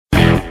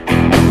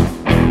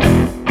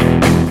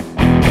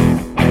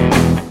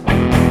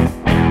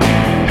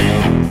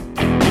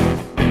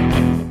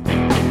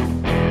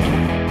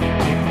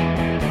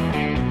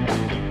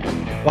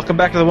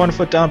back to the One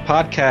Foot Down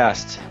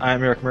podcast.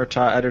 I'm Eric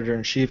Murtaugh,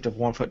 editor-in-chief of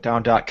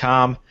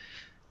OneFootDown.com.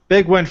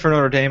 Big win for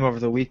Notre Dame over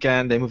the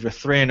weekend. They moved to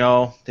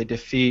 3-0. They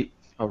defeat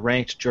a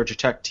ranked Georgia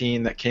Tech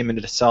team that came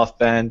into the South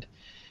Bend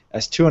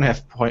as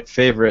 2.5-point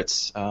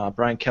favorites.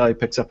 Brian Kelly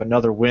picks up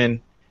another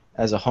win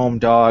as a home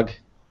dog.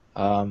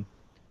 I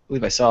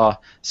believe I saw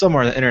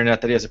somewhere on the internet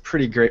that he has a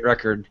pretty great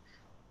record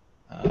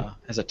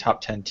as a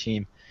top 10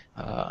 team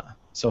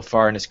so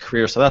far in his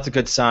career, so that's a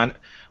good sign.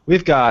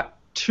 We've got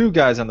two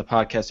guys on the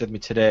podcast with me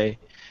today.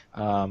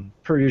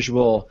 Per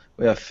usual,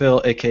 we have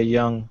Phil, a.k.a.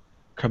 Young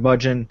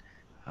Curmudgeon,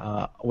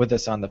 with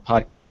us on the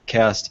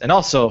podcast. And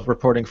also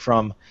reporting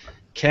from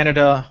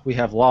Canada, we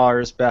have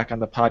Lars back on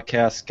the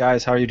podcast.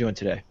 Guys, how are you doing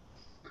today?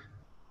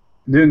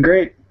 Doing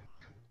great.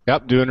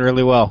 Yep, doing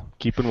really well.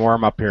 Keeping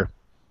warm up here.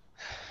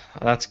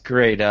 That's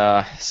great.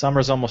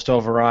 Summer's almost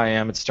over where I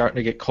am. It's starting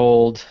to get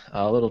cold,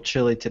 a little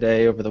chilly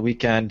today over the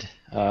weekend.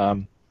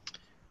 Had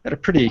a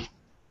pretty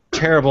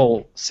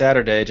terrible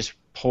Saturday, just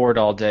poured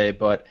all day,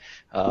 but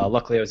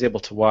luckily I was able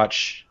to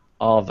watch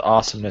all of the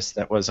awesomeness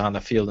that was on the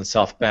field in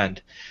South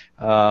Bend.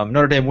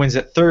 Notre Dame wins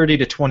at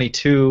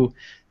 30-22.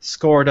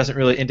 Score doesn't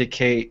really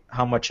indicate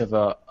how much of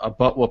a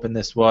butt whooping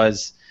this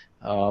was.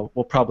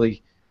 We'll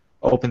probably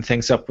open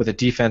things up with the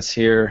defense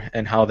here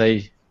and how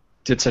they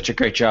did such a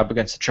great job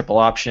against the triple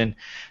option.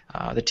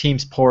 The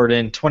teams poured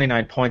in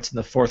 29 points in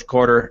the fourth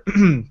quarter.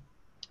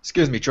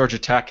 Georgia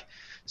Tech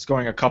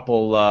scoring a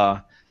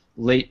couple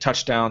late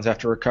touchdowns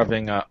after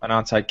recovering an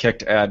onside kick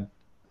to add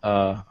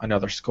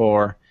another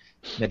score.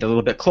 Made it a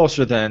little bit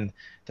closer than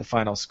the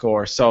final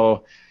score.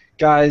 So,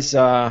 guys,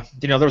 there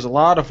was a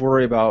lot of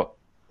worry about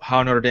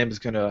how Notre Dame is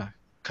going to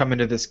come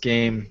into this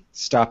game,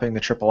 stopping the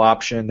triple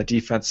option. The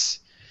defense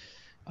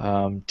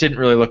didn't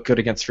really look good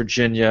against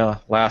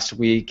Virginia last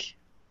week.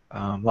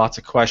 Lots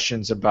of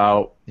questions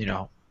about,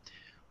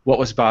 what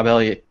was Bob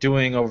Elliott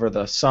doing over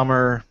the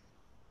summer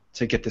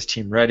to get this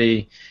team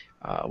ready?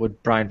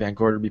 Would Brian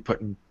VanGorder be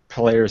putting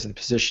players in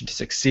position to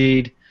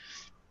succeed?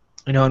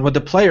 And would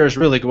the players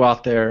really go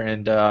out there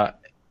and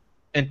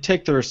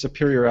take their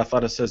superior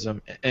athleticism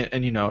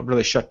and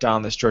really shut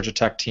down this Georgia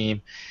Tech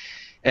team?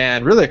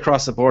 And really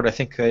across the board, I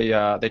think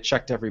they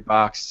checked every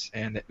box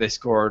and they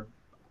scored.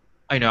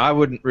 I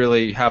wouldn't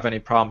really have any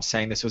problem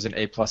saying this was an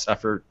A-plus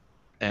effort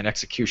and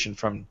execution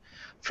from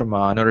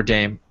Notre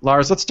Dame.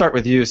 Lars, let's start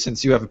with you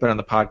since you haven't been on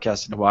the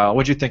podcast in a while.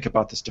 What did you think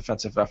about this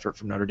defensive effort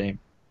from Notre Dame?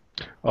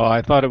 Oh,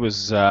 I thought it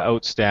was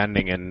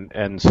outstanding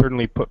and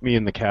certainly put me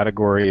in the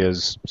category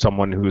as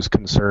someone who was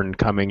concerned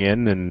coming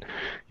in. And,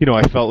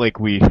 I felt like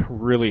we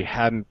really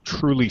hadn't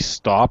truly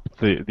stopped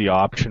the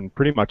option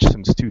pretty much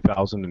since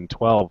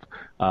 2012.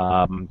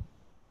 So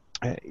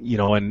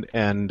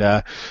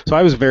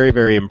I was very,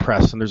 very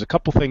impressed, and there's a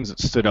couple things that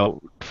stood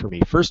out for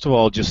me. First of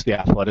all, just the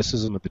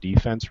athleticism of the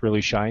defense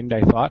really shined,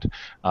 I thought.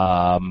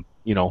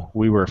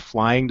 We were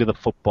flying to the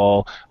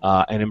football,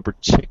 and in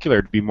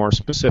particular, to be more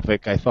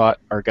specific, I thought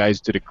our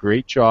guys did a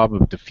great job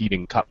of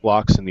defeating cut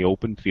blocks in the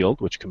open field,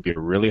 which can be a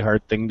really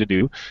hard thing to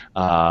do.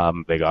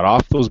 They got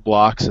off those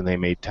blocks and they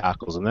made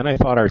tackles, and then I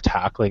thought our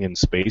tackling in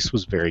space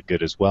was very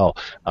good as well.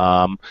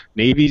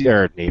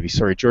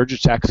 Georgia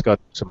Tech's got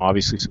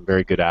obviously some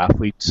very good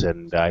athletes,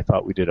 and I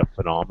thought we did a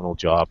phenomenal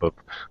job of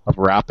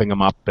wrapping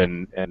them up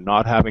and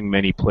not having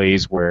many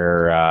plays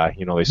where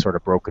they sort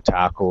of broke a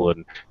tackle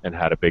and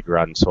had a big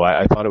run. So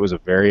I thought it was a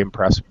very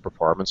impressive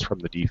performance from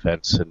the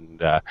defense,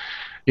 and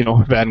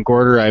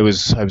VanGorder, I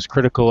was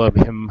critical of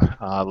him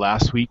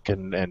last week,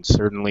 and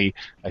certainly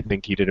I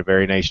think he did a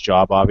very nice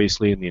job,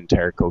 obviously, and the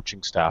entire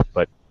coaching staff.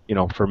 But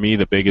for me,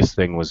 the biggest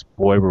thing was,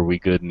 boy, were we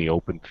good in the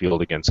open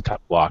field against cut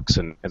blocks,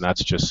 and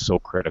that's just so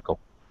critical.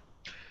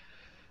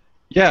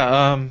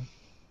 Yeah,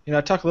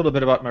 I talked a little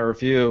bit about my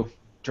review.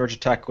 Georgia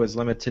Tech was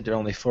limited to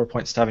only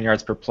 4.7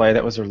 yards per play.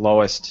 That was their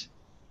lowest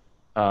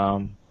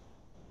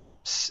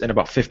in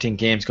about 15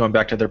 games, going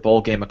back to their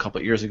bowl game a couple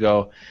of years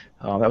ago.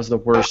 That was the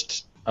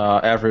worst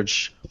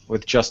average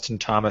with Justin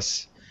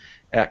Thomas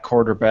at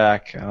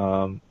quarterback.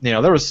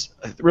 There was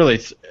really,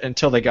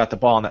 until they got the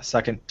ball on that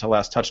second to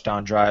last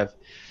touchdown drive,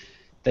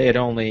 they had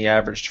only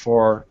averaged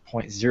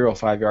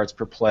 4.05 yards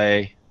per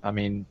play.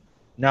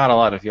 Not a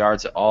lot of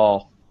yards at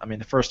all.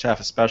 The first half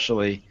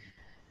especially,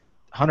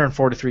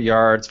 143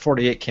 yards,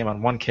 48 came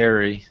on one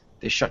carry.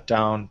 They shut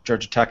down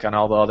Georgia Tech on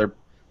all the other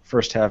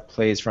first half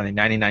plays for only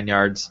 99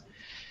 yards.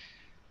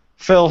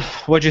 Phil,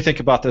 what did you think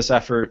about this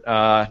effort?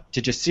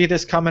 Did you see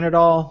this coming at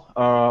all?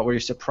 Were you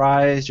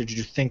surprised, or did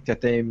you think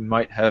that they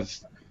might have,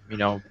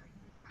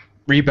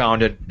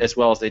 rebounded as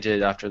well as they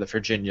did after the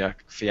Virginia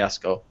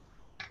fiasco?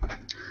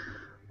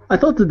 I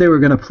thought that they were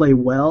going to play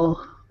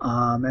well,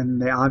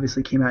 and they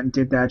obviously came out and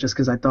did that just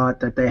because I thought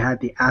that they had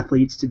the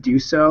athletes to do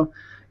so.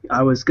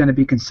 I was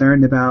really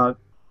concerned about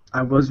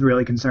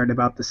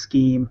the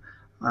scheme,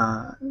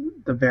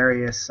 the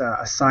various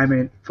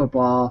assignment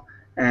football,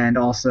 and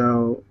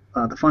also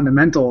the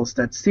fundamentals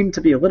that seemed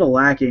to be a little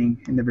lacking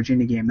in the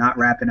Virginia game, not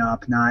wrapping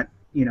up, not,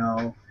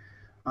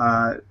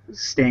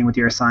 staying with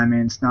your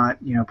assignments, not,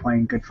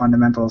 playing good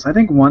fundamentals. I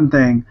think one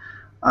thing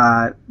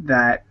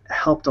that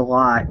helped a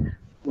lot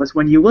was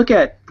when you look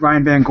at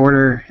Brian Van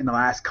Gorder in the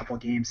last couple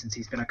of games since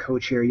he's been a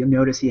coach here, you'll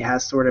notice he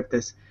has sort of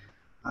this.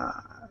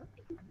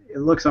 It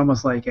looks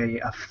almost like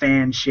a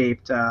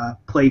fan-shaped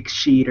play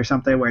sheet or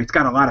something where it's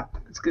got a lot of.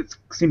 It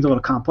seems a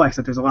little complex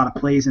that there's a lot of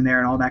plays in there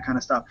and all that kind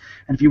of stuff.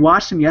 And if you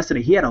watched him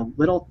yesterday, he had a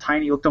little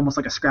tiny, looked almost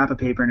like a scrap of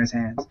paper in his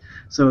hands.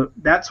 So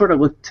that sort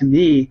of looked to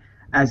me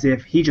as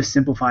if he just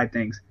simplified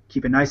things.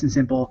 Keep it nice and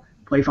simple.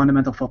 Play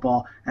fundamental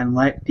football and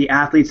let the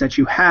athletes that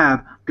you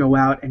have go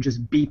out and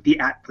just beat the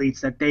athletes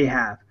that they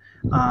have,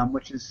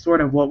 which is sort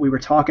of what we were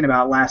talking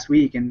about last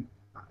week. And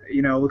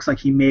it looks like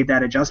he made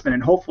that adjustment,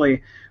 and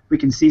hopefully we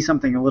can see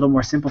something a little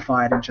more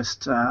simplified and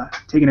just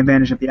taking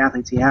advantage of the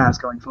athletes he has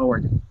going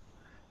forward.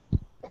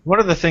 One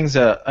of the things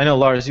that I know,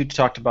 Lars, you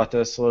talked about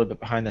this a little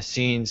bit behind the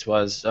scenes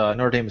was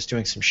Notre Dame was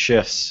doing some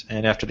shifts,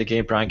 and after the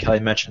game, Brian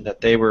Kelly mentioned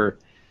that they were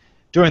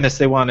doing this.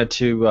 They wanted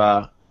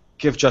to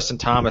give Justin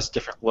Thomas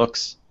different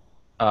looks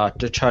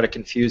to try to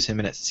confuse him,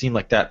 and it seemed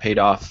like that paid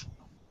off.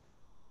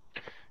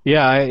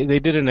 Yeah, they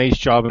did a nice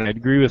job, and I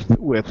agree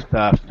with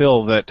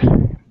Phil that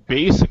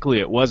basically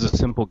it was a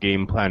simple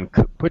game plan.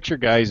 Put your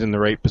guys in the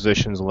right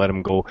positions and let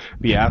them go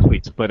be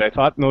athletes. But I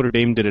thought Notre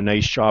Dame did a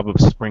nice job of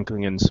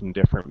sprinkling in some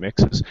different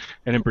mixes.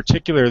 And in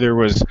particular, there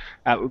was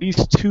at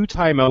least 2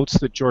 timeouts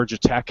that Georgia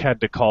Tech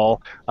had to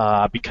call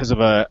because of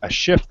a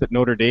shift that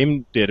Notre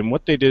Dame did. And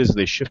what they did is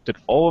they shifted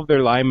all of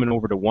their linemen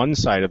over to one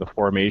side of the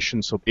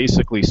formation, so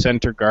basically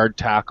center, guard,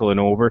 tackle, and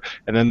over.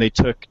 And then they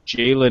took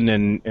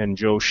Jalen and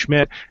Joe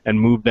Schmidt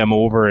and moved them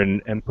over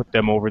and put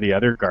them over the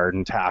other guard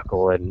and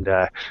tackle. And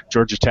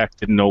Georgia Tech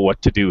didn't know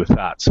what to do with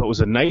that. So it was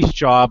a nice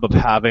job of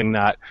having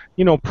that,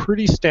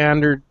 pretty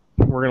standard.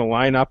 We're going to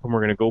line up and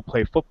we're going to go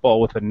play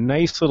football with a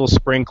nice little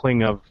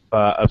sprinkling of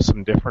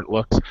some different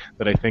looks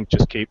that I think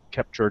just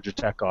kept Georgia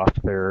Tech off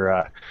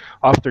their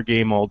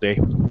game all day.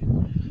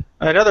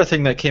 Another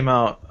thing that came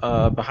out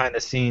behind the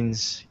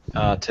scenes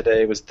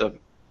today was the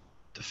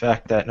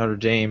fact that Notre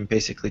Dame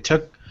basically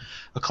took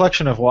a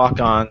collection of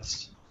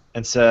walk-ons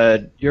and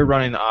said, you're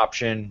running the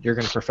option, you're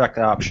going to perfect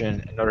the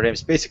option, and Notre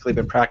Dame's basically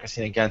been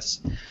practicing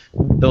against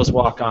those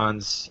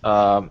walk-ons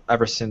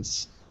ever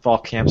since fall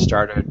camp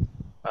started,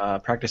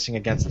 practicing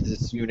against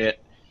this unit,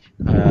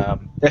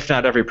 if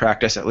not every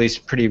practice, at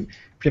least pretty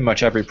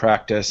much every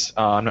practice.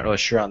 I'm not really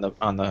sure on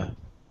the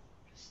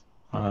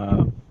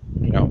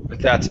if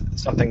that's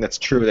something that's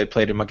true. They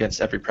played him against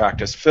every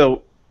practice.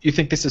 Phil, you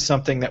think this is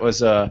something that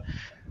was a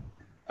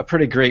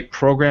pretty great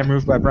program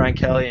move by Brian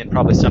Kelly, and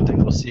probably something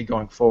we'll see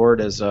going forward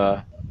as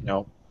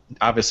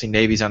obviously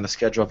Navy's on the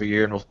schedule every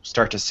year, and we'll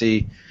start to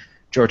see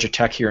Georgia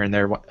Tech here and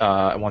there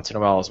once in a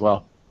while as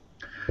well.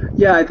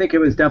 Yeah, I think it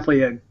was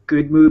definitely a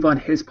good move on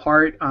his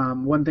part.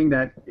 One thing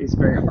that is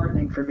very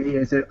heartening for me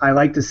is that I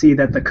like to see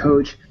that the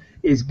coach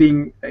is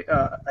being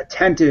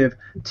attentive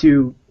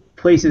to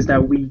places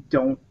that we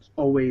don't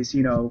always,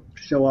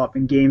 show up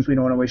in games we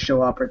don't always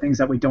show up, or things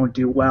that we don't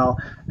do well,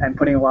 and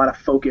putting a lot of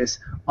focus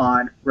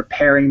on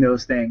repairing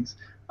those things.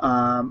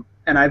 And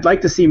I'd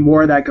like to see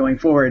more of that going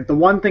forward. The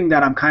one thing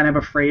that I'm kind of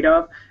afraid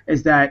of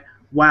is that,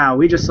 wow,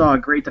 we just saw a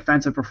great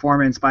defensive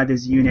performance by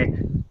this unit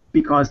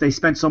because they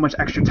spent so much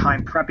extra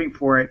time prepping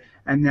for it,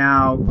 and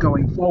now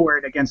going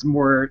forward against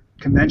more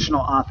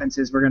conventional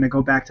offenses, we're going to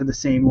go back to the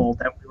same old,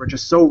 that we were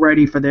just so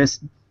ready for this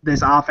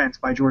offense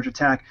by Georgia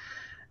Tech,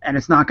 and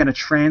it's not going to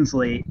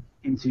translate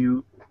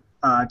into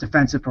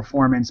defensive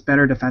performance,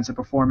 better defensive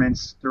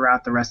performance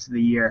throughout the rest of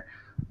the year.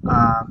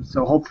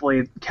 So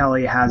hopefully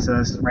Kelly has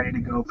us ready to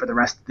go for the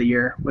rest of the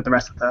year with the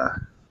rest of the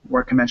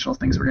more conventional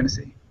things we're going to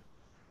see.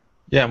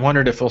 Yeah, I'm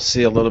wondering if we'll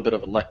see a little bit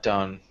of a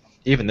letdown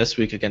even this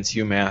week against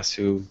UMass,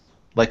 who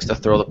likes to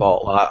throw the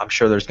ball a lot. I'm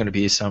sure there's going to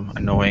be some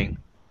annoying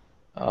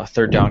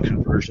third down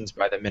conversions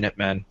by the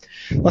Minutemen.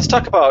 Let's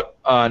talk about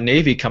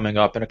Navy coming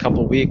up in a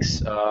couple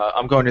weeks.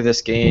 I'm going to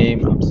this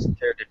game. I'm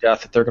scared to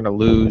death that they're going to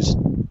lose.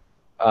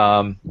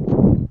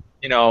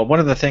 One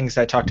of the things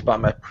I talked about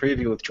in my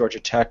preview with Georgia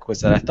Tech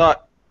was that I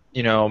thought,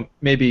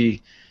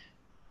 maybe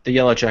the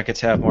Yellow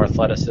Jackets have more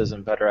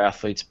athleticism, better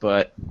athletes,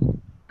 but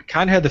I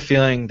kind of had the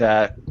feeling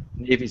that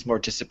Navy's more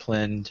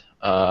disciplined,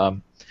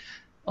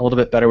 a little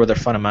bit better with their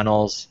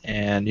fundamentals,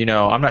 and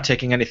I'm not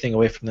taking anything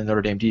away from the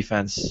Notre Dame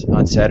defense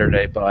on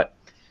Saturday, but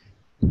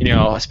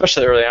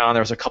especially early on,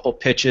 there was a couple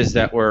pitches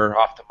that were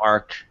off the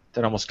mark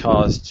that almost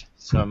caused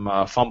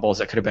some fumbles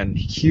that could have been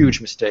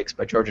huge mistakes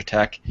by Georgia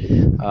Tech.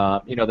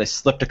 They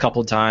slipped a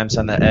couple times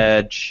on the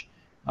edge.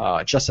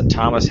 Justin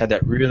Thomas had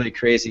that really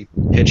crazy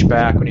pitch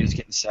back when he was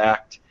getting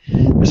sacked.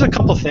 There's a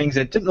couple things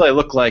that didn't really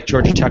look like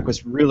Georgia Tech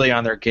was really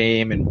on their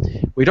game,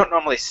 and we don't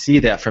normally see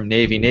that from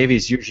Navy.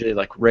 Navy's usually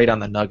right on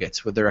the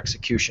nuggets with their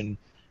execution.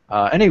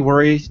 Any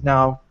worries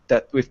now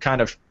that we've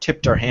kind of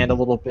tipped our hand a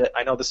little bit?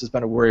 I know this has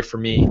been a worry for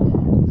me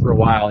for a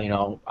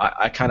while.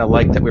 I kind of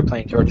like that we're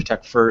playing Georgia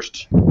Tech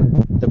first,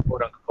 the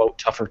quote-unquote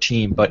tougher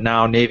team, but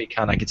now Navy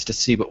kind of gets to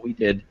see what we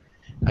did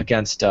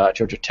against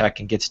Georgia Tech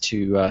and gets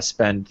to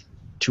spend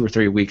 2 or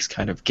 3 weeks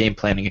kind of game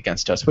planning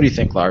against us. What do you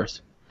think,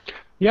 Lars?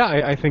 Yeah,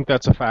 I think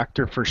that's a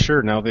factor for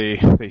sure. Now they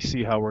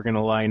see how we're going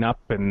to line up,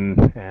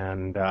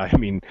 and I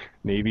mean,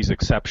 Navy's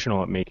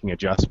exceptional at making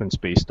adjustments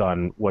based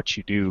on what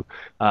you do.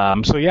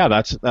 So yeah,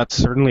 that's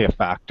certainly a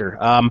factor.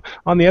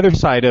 On the other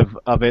side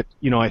of it,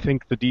 I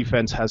think the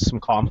defense has some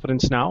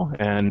confidence now,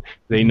 and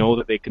they know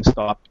that they can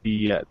stop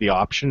the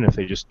option if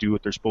they just do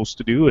what they're supposed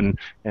to do,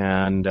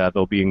 and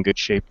they'll be in good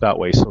shape that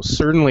way. So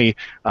certainly,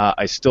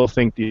 I still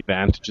think the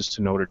advantage is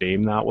to Notre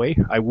Dame that way.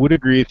 I would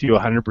agree with you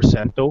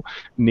 100% though.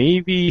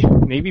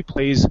 Navy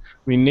plays,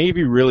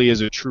 Navy really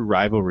is a true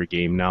rivalry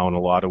game now in a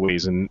lot of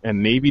ways, and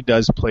Navy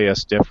does play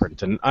us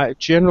different. And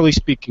generally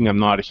speaking, I'm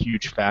not a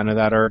huge fan of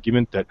that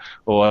argument that,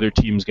 other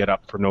teams get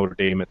up for Notre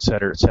Dame, et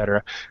cetera, et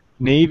cetera.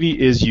 Navy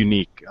is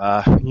unique.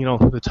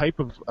 The type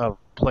of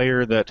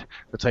player the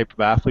type of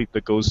athlete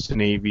that goes to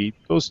Navy,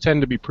 those tend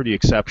to be pretty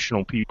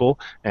exceptional people,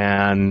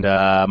 and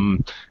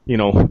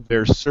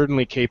they're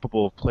certainly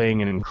capable of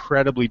playing an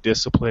incredibly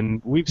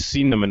disciplined. We've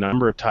seen them a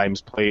number of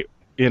times play,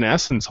 in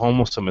essence,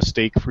 almost a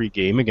mistake-free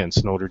game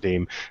against Notre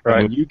Dame. Right.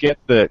 And when you get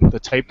the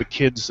type of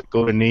kids that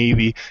go to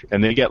Navy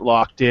and they get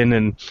locked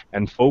in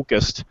and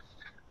focused,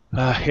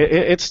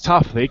 it's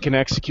tough. They can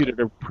execute at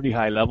a pretty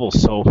high level.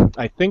 So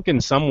I think in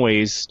some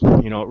ways,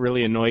 it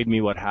really annoyed me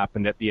what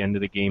happened at the end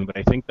of the game, but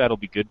I think that'll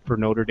be good for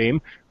Notre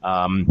Dame.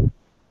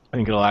 I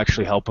think it'll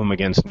actually help them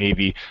against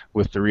Navy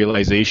with the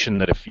realization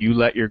that if you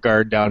let your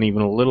guard down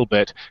even a little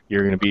bit,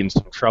 you're going to be in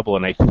some trouble.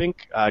 And I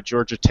think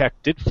Georgia Tech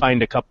did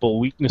find a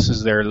couple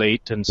weaknesses there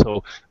late, and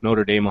so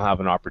Notre Dame will have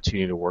an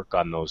opportunity to work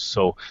on those.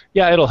 So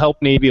yeah, it'll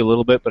help Navy a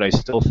little bit, but I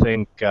still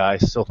think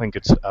it's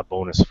a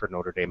bonus for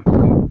Notre Dame.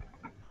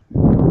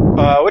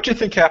 What do you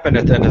think happened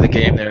at the end of the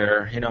game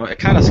there? It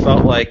kind of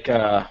felt like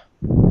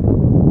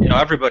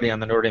everybody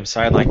on the Notre Dame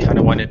sideline kind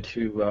of went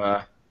into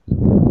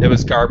it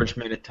was garbage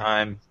minute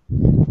time.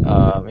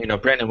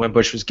 Brandon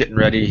Wimbush was getting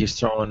ready. He was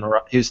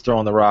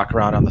throwing the rock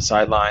around on the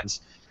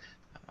sidelines.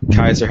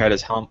 Kaiser had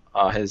his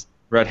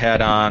red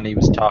hat on. He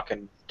was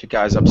talking to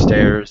guys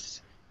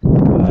upstairs.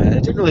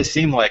 It didn't really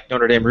seem like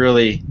Notre Dame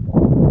really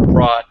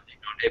brought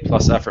an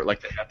A-plus effort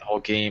like they had the whole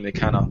game. They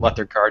kind of let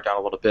their guard down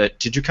a little bit.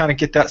 Did you kind of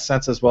get that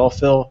sense as well,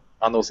 Phil,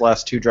 on those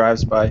last two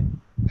drives by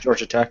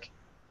Georgia Tech?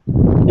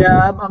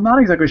 Yeah, I'm not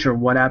exactly sure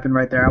what happened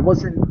right there.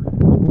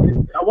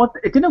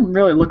 It didn't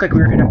really look like we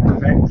were going to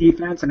prevent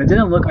defense, and it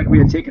didn't look like we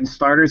had taken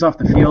starters off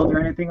the field or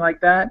anything like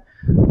that.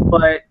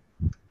 But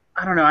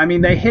I don't know.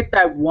 They hit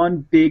that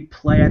one big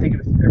play. I think it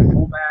was their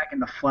fullback in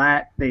the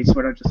flat. They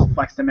sort of just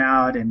flexed him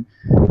out and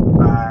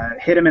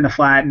hit him in the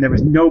flat, and there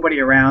was nobody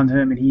around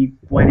him, and he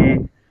went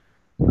in.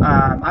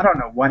 I don't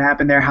know what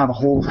happened there, how the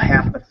whole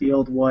half of the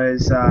field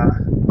was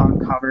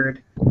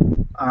uncovered.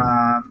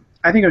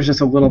 I think it was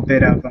just a little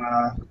bit of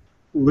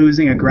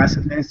losing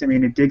aggressiveness.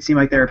 It did seem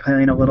like they were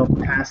playing a little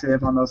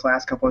passive on those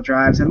last couple of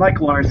drives. And like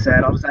Lars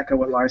said, I'll just echo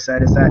what Lars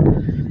said, is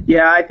that,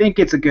 yeah, I think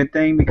it's a good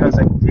thing because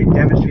it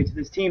demonstrates to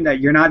this team that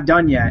you're not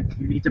done yet.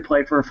 You need to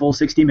play for a full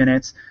 60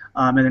 minutes,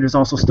 and there's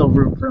also still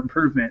room for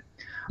improvement.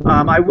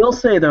 I will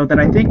say, though, that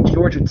I think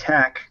Georgia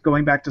Tech,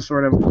 going back to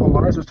sort of what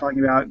Lars was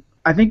talking about,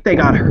 I think they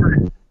got hurt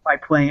by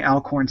playing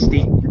Alcorn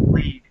State in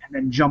lead and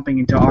then jumping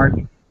into our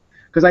game.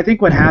 Because I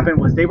think what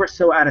happened was they were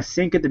so out of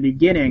sync at the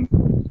beginning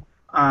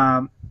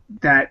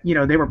that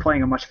they were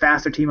playing a much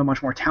faster team, a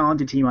much more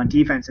talented team on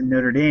defense in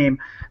Notre Dame,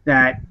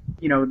 that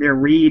their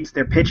reads,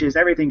 their pitches,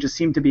 everything just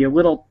seemed to be a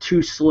little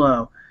too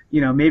slow.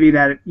 Maybe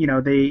that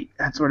they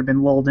had sort of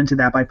been lulled into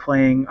that by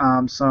playing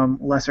some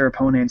lesser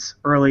opponents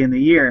early in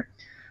the year.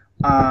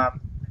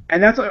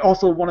 And that's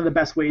also one of the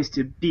best ways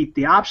to beat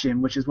the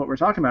option, which is what we're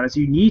talking about, is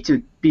you need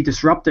to be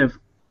disruptive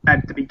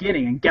at the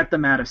beginning and get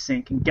them out of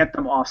sync and get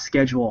them off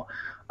schedule.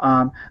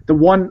 The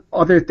one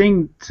other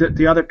thing,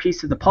 the other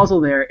piece of the puzzle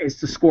there is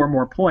to score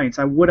more points.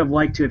 I would have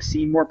liked to have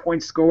seen more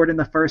points scored in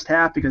the first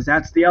half, because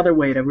that's the other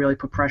way to really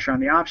put pressure on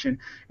the option,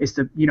 is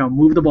to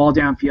move the ball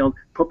downfield,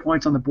 put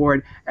points on the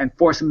board, and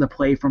force them to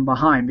play from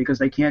behind, because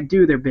they can't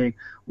do their big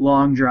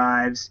long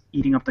drives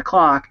eating up the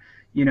clock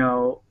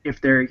if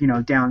they're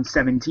down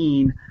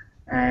 17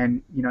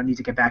 and need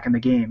to get back in the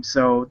game.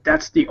 So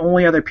that's the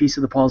only other piece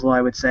of the puzzle,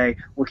 I would say,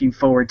 looking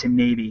forward to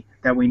Navy,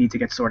 that we need to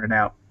get sorted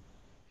out.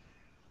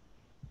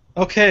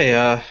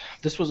 Okay,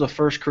 this was a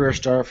first career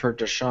start for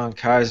Deshaun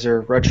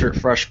Kaiser, redshirt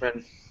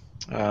freshman.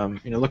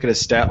 Look at his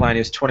stat line. He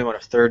was 21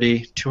 of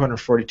 30,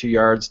 242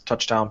 yards,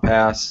 touchdown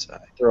pass,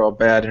 throw a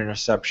bad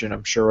interception.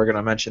 I'm sure we're going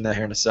to mention that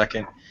here in a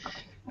second.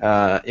 In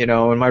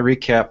my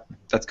recap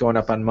that's going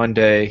up on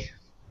Monday,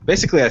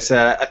 basically I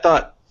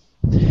thought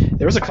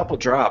there was a couple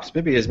drops,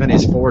 maybe as many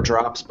as 4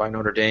 drops by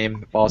Notre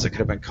Dame, balls that could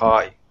have been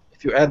caught.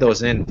 If you add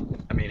those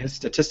in, his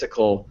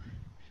statistical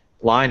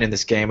line in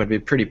this game would be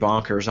pretty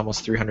bonkers,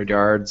 almost 300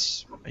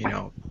 yards,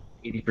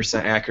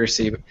 80%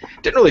 accuracy.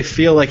 Didn't really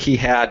feel like he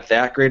had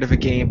that great of a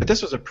game, but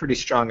this was a pretty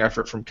strong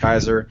effort from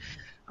Kaiser.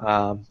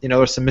 There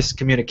was some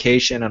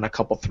miscommunication on a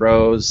couple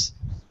throws.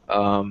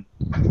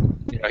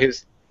 He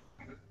was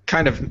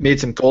kind of made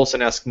some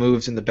Golson-esque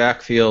moves in the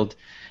backfield.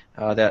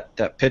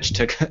 That pitch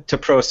to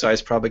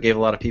Prosise probably gave a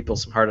lot of people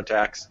some heart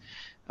attacks.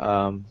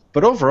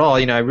 But overall,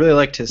 I really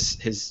liked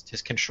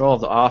his control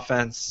of the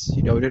offense.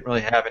 He didn't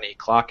really have any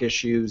clock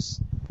issues.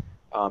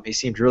 He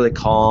seemed really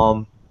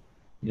calm.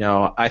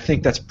 I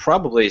think that's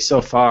probably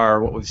so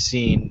far what we've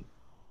seen.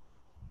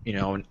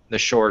 In the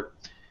short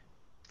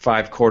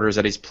 5 quarters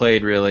that he's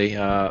played, really,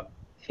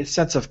 his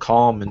sense of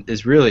calm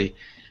is really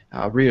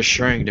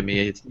reassuring to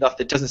me. It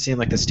doesn't seem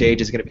like the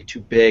stage is going to be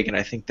too big, and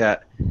I think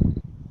that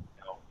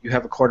you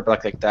have a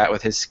quarterback like that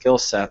with his skill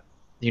set.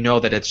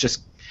 That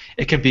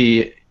it can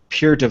be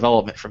pure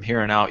development from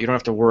here on out. You don't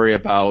have to worry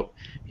about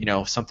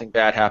something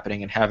bad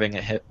happening and having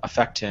it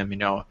affect him.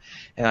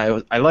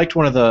 And I liked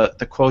one of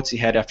the quotes he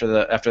had after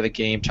the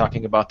game,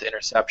 talking about the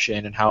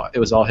interception and how it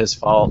was all his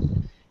fault.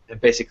 And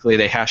basically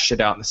they hashed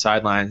it out on the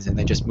sidelines and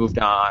they just moved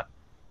on.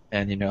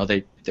 And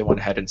they went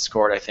ahead and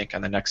scored, I think,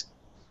 on the next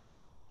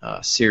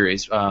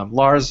series.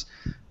 Lars,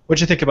 what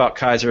did you think about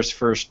Kaiser's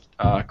first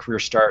career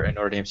start in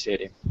Notre Dame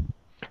Stadium?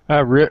 I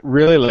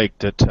really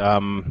liked it.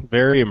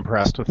 Very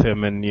impressed with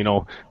him, and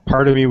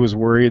part of me was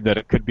worried that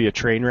it could be a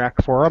train wreck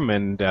for him,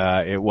 and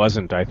it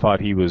wasn't. I thought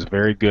he was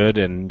very good,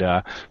 and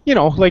I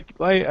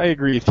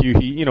agree with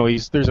you.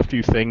 There's a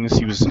few things.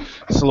 He was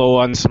slow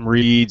on some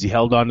reads. He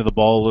held onto the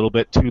ball a little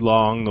bit too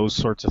long. Those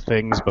sorts of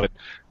things, but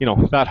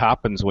that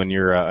happens when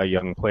you're a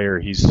young player.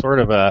 He's sort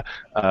of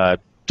a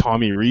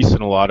Tommy Reese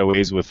in a lot of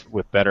ways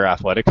with better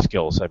athletic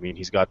skills. I mean,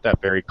 he's got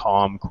that very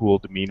calm, cool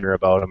demeanor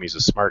about him. He's a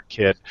smart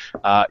kid.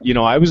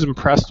 I was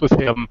impressed with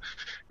him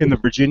in the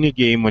Virginia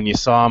game when you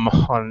saw him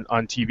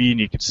on TV and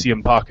you could see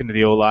him talking to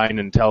the O-line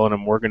and telling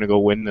him, we're going to go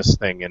win this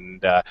thing.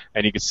 And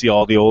you could see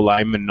all the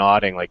O-linemen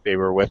nodding like they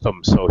were with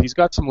him. So he's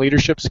got some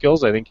leadership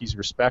skills. I think he's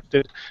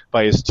respected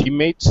by his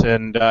teammates,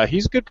 and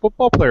he's a good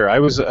football player. I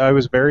was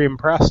very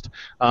impressed.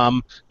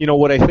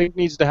 What I think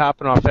needs to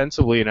happen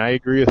offensively, and I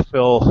agree with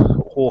Phil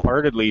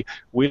wholeheartedly,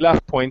 we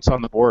left points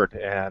on the board,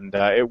 and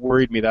it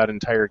worried me that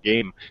entire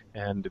game.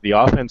 And the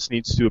offense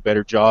needs to do a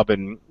better job,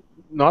 and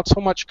not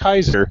so much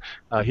Kaiser.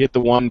 He had the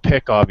one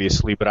pick,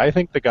 obviously, but I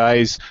think the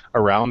guys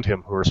around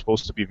him who are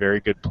supposed to be very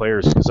good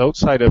players, because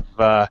outside of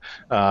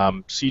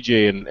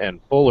CJ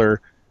and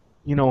Fuller,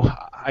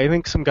 I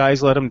think some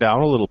guys let him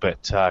down a little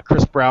bit.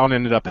 Chris Brown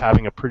ended up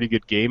having a pretty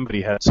good game, but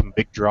he had some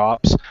big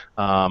drops.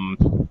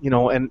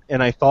 And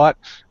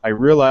I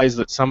realized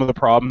that some of the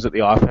problems that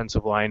the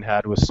offensive line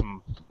had with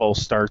some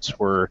false starts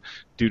were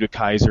due to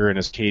Kaiser and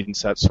his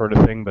cadence, that sort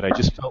of thing. But I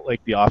just felt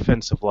like the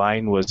offensive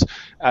line was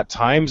at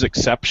times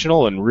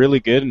exceptional and really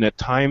good, and at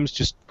times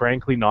just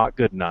frankly not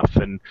good enough.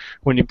 And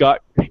when you've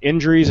got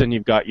injuries and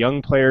you've got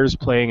young players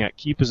playing at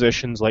key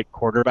positions like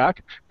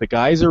quarterback, the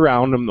guys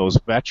around them, those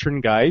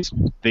veteran guys,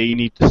 they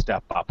need to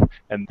step up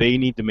and they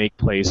need to make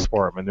plays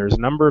for him. And there's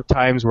a number of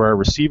times where our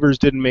receivers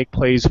didn't make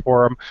plays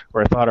for him,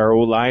 where I thought our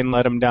O-line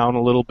let him down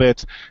a little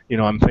bit.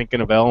 I'm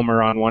thinking of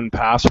Elmer on one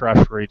pass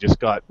rush where he just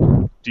got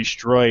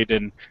destroyed,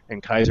 and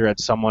Kaiser had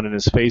someone in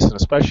his face, and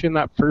especially in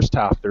that first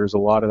half, there's a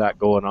lot of that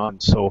going on.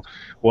 So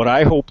what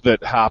I hope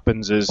that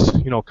happens is,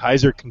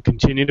 Kaiser can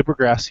continue to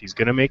progress. He's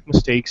going to make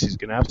mistakes. He's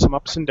going to have some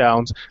ups and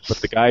downs, but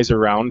the guys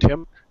around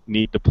him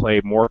need to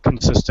play more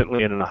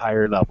consistently and at a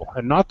higher level.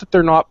 And not that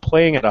they're not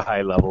playing at a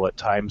high level at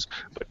times,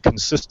 but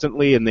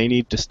consistently, and they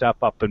need to step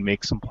up and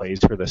make some plays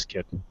for this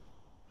kid.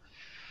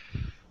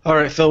 All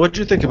right, Phil, what did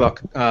you think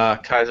about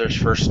Kaiser's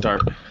first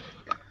start?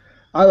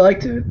 I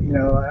liked it.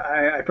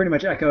 I pretty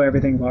much echo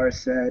everything Lars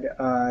said.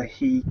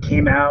 He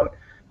came out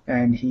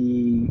and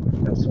he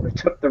sort of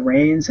took the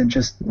reins and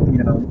just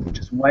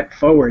went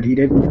forward.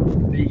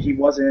 He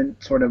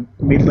wasn't sort of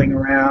middling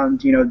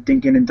around,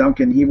 dinking and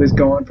dunking. He was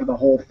going for the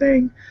whole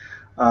thing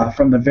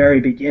from the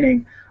very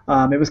beginning.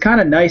 It was kind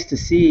of nice to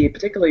see,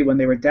 particularly when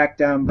they were decked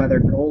down by their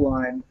goal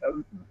line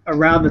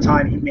around the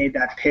time he made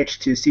that pitch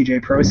to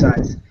CJ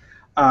Prosise.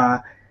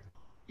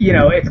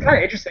 It's kind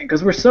of interesting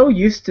because we're so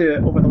used to,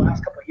 over the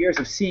last couple of years,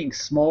 of seeing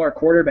smaller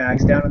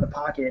quarterbacks down in the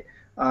pocket,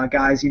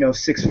 guys,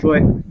 6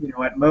 foot,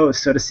 at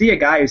most. So to see a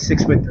guy who's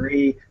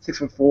 6'3",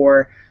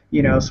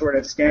 6'4", sort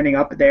of standing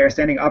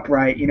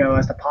upright,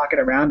 as the pocket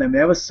around him,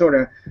 that was sort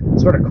of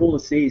cool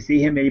to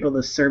see him able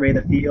to survey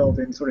the field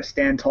and sort of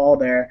stand tall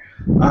there.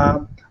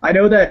 I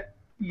know that,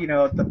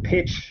 the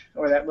pitch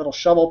or that little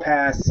shovel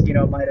pass,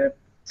 might have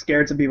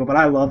scared some people, but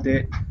I loved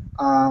it.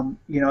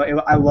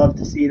 I love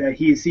to see that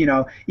he's,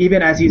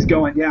 even as he's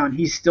going down,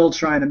 he's still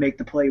trying to make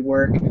the play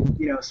work,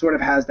 sort of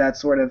has that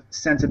sort of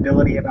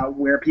sensibility about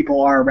where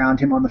people are around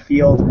him on the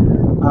field.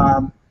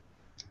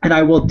 And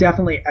I will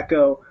definitely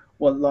echo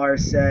what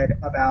Lars said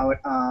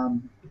about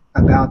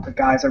the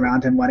guys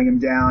around him letting him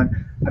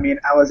down. I mean,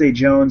 Alize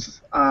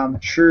Jones,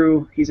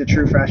 he's a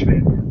true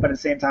freshman, but at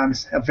the same time,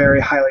 a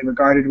very highly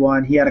regarded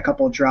one. He had a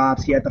couple of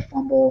drops. He had the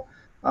fumble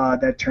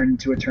that turned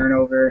into a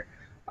turnover.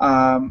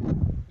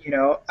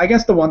 I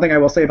guess the one thing I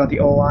will say about the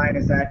O-line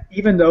is that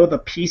even though the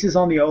pieces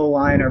on the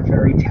O-line are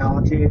very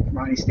talented,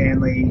 Ronnie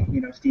Stanley,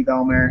 Steve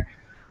Elmer,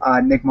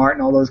 Nick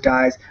Martin, all those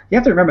guys, you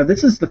have to remember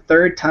this is the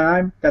third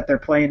time that they're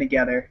playing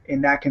together in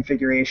that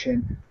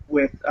configuration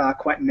with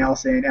Quentin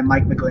Nelson and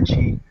Mike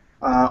McGlinchey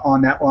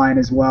on that line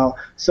as well.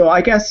 So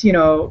I guess,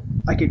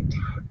 I could,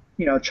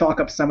 chalk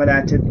up some of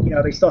that to,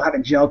 they still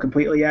haven't gelled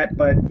completely yet,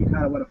 but you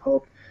kind of would have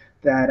hoped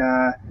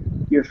that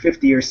your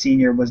 50-year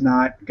senior was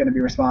not going to be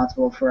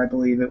responsible for, I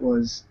believe it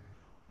was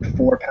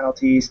 4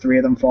 penalties, 3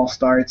 of them false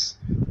starts.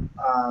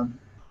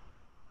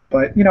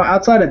 But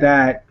outside of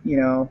that,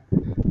 I'd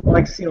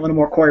like to see a little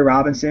more Corey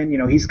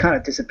Robinson. He's kind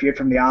of disappeared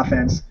from the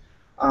offense.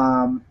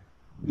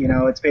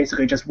 It's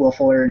basically just Will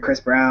Fuller and Chris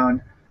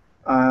Brown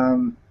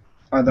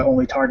are the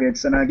only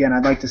targets. And again,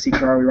 I'd like to see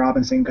Corey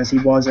Robinson because he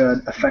was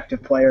an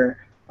effective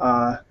player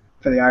for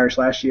the Irish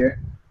last year.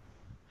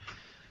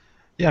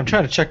 Yeah, I'm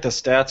trying to check the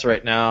stats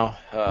right now.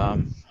 I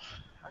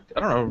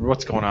don't know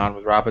what's going on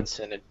with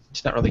Robinson.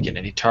 He's not really getting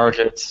any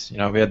targets. We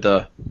had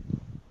the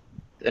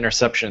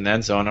interception in the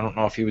end zone. I don't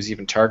know if he was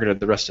even targeted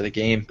the rest of the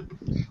game.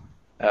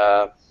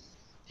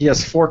 He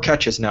has 4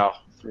 catches now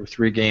through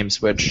 3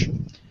 games, which,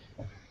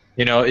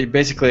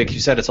 basically, like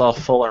you said, it's all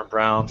Fuller and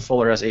Brown.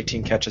 Fuller has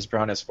 18 catches,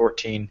 Brown has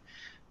 14.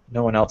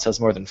 No one else has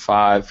more than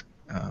 5.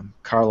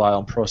 Carlisle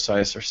and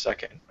Procise are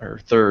second or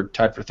third,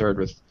 tied for third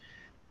with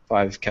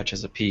 5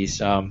 catches apiece.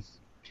 You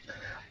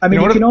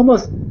can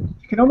almost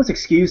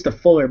excuse the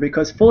Fuller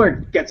because Fuller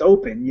gets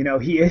open.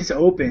 He is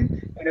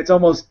open, and it's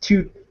almost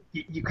too.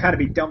 You kind of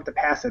be dumb to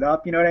pass it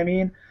up. You know what I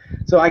mean?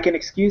 So I can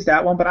excuse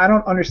that one, but I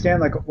don't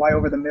understand why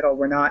over the middle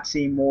we're not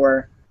seeing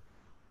more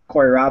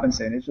Corey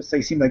Robinson. It just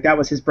seemed like that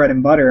was his bread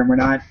and butter, and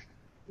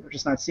we're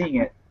just not seeing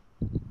it.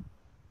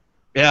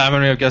 Yeah,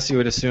 I guess you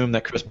would assume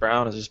that Chris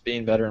Brown is just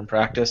being better in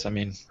practice.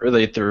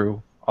 Really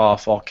through all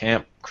fall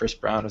camp, Chris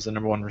Brown is the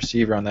number 1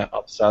 receiver on that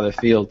upside of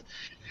the field.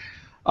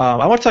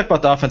 I want to talk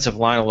about the offensive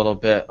line a little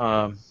bit.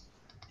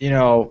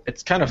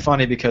 It's kind of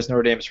funny because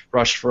Notre Dame's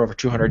rushed for over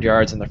 200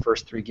 yards in the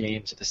first 3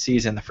 games of the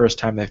season, the first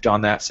time they've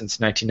done that since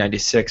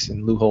 1996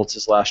 in Lou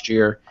Holtz's last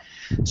year.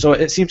 So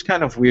it seems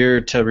kind of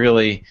weird to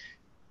really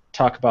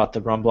talk about the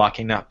run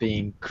blocking not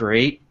being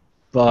great,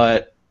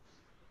 but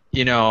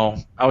I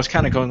was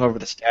kind of going over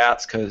the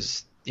stats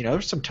because,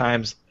 there's some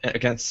times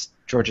against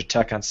Georgia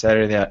Tech on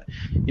Saturday that,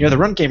 the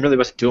run game really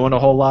wasn't doing a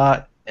whole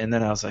lot. And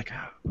then I was like,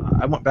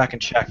 I went back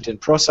and checked, and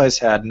Procise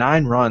had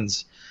 9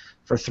 runs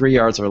for 3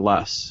 yards or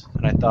less.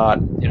 And I thought,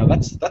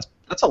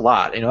 that's a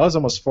lot. That was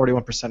almost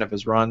 41% of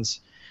his runs.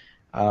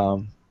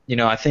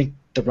 I think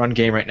the run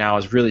game right now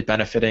is really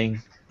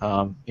benefiting,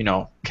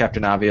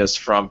 Captain Obvious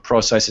from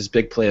Procise's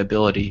big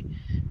playability.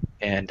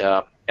 And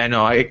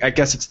I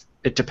guess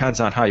it depends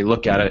on how you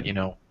look at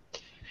it.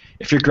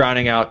 If you're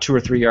grinding out 2 or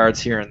 3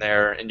 yards here and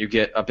there and you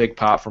get a big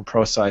pop from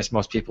Procise,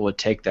 most people would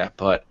take that.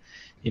 But,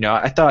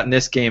 I thought in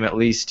this game at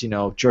least,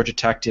 Georgia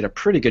Tech did a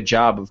pretty good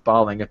job of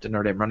bottling up the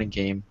Notre Dame running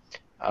game.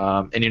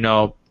 I'm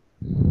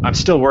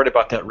still worried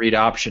about that read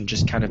option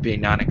just kind of being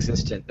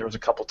non-existent. There was a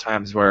couple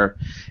times where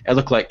it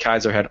looked like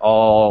Kaiser had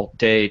all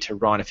day to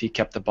run if he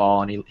kept the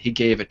ball, and he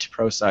gave it to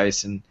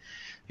Procise, and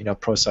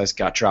Procise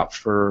got dropped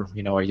for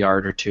a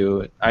yard or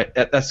 2.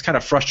 That's kind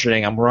of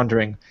frustrating. I'm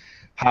wondering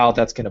how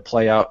that's going to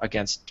play out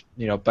against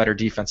better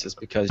defenses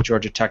because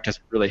Georgia Tech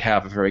doesn't really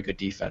have a very good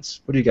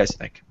defense. What do you guys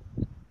think?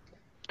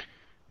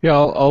 Yeah,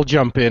 I'll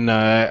jump in.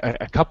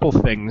 A couple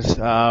things.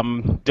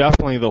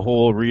 Definitely the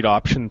whole read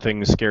option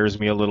thing scares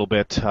me a little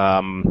bit.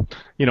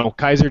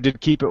 Kaiser did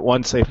keep it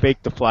once. They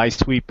faked the fly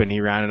sweep, and he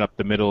ran it up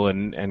the middle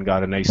and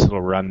got a nice little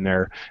run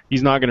there.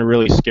 He's not going to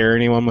really scare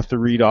anyone with the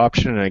read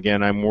option. And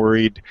again, I'm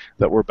worried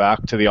that we're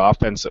back to the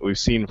offense that we've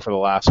seen for the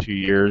last few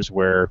years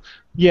where,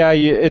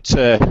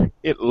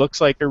 it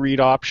looks like a read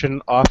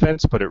option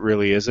offense, but it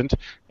really isn't.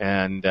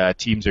 And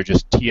teams are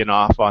just teeing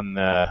off on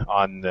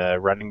the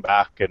running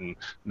back and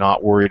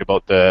not worried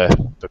about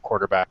the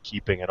quarterback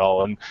keeping it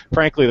all. And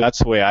frankly, that's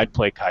the way I'd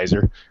play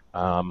Kaiser.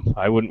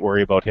 I wouldn't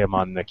worry about him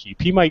on the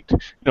keep. He might,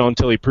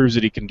 until he proves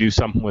that he can do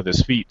something with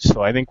his feet.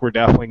 So I think we're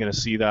definitely going to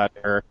see that,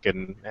 Eric,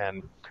 and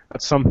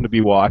that's something to be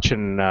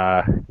watching.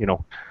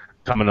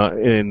 Coming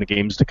in the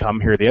games to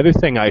come here. The other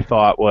thing I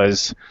thought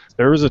was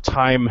there was a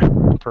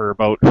time for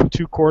about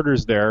 2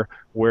 quarters there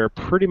where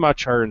pretty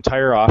much our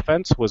entire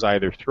offense was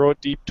either throw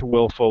it deep to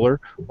Will Fuller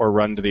or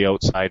run to the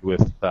outside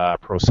with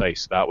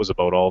Procise. That was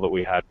about all that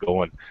we had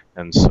going.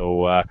 And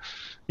so,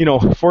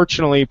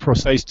 fortunately,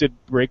 Procise did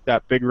break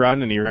that big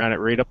run, and he ran it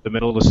right up the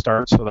middle to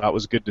start, so that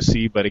was good to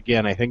see. But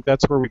again, I think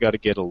that's where we got to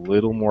get a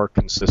little more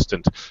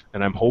consistent,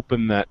 and I'm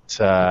hoping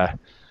that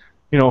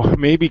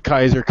maybe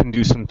Kaiser can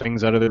do some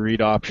things out of the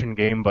read option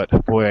game, but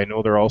boy, I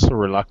know they're also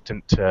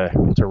reluctant to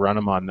run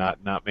him on that,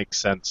 and that makes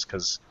sense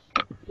because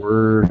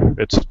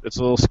it's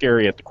a little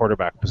scary at the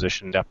quarterback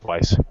position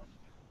depth-wise.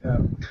 Yeah.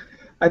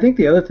 I think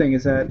the other thing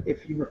is that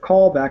if you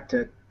recall back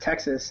to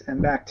Texas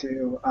and back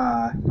to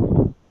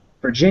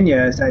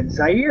Virginia, is that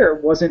Zaire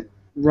wasn't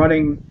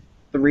running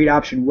the read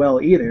option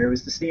well either. It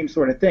was the same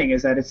sort of thing,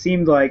 is that it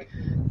seemed like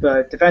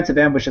the defensive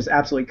end was just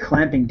absolutely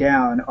clamping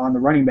down on the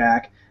running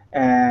back,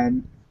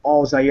 and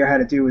all Zaire had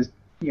to do was,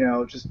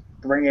 just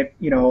bring it,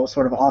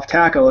 sort of off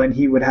tackle, and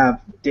he would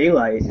have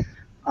daylight.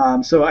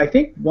 So I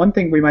think one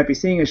thing we might be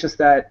seeing is just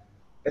that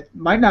it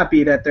might not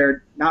be that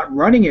they're not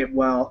running it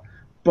well,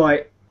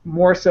 but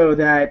more so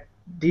that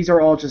these are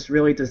all just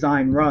really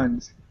designed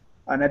runs,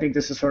 and I think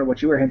this is sort of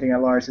what you were hinting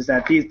at, Lars, is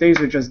that these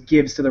are just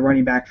gives to the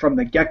running back from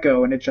the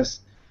get-go, and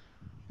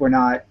we're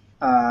not,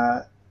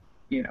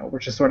 we're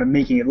just sort of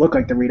making it look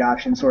like the read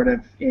option, sort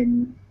of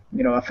in,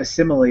 a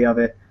facsimile of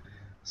it.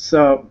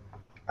 So,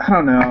 I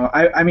don't know.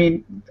 I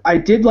mean, I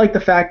did like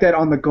the fact that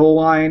on the goal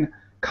line,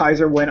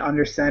 Kaiser went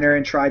under center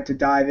and tried to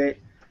dive it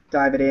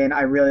in.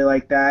 I really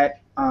like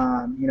that.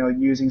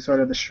 Using sort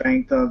of the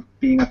strength of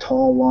being a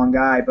tall, long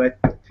guy, but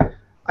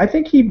I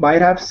think he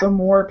might have some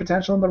more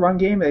potential in the run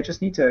game. They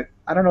just need to,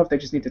 I don't know if they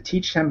just need to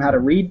teach him how to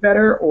read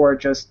better or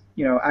just,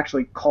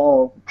 actually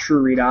call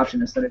true read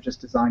option instead of just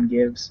design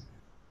gives.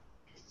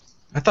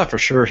 I thought for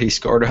sure he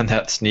scored on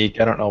that sneak.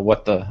 I don't know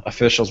what the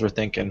officials were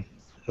thinking.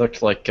 It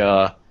looked like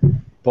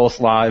both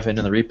live and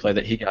in the replay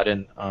that he got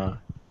in on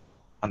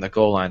the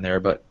goal line there,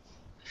 but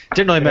it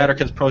didn't really matter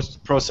because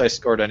Prosise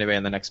scored anyway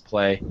in the next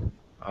play.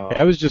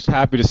 I was just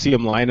happy to see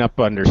him line up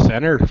under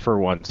center for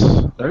once.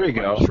 There you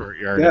go. Short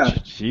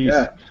yardage.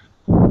 Yeah.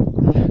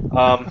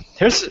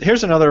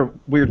 Here's another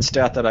weird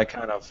stat that I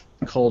kind of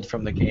culled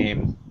from the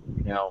game,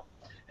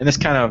 and this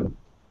kind of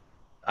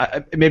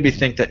it made me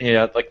think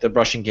that like the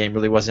rushing game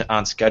really wasn't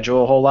on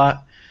schedule a whole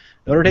lot.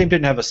 Notre Dame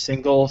didn't have a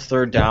single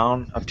third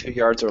down of 2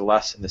 yards or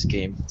less in this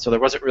game, so there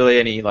wasn't really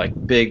any like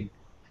big,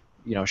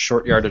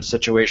 short yardage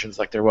situations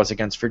like there was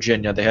against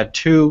Virginia. They had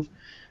 2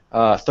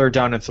 third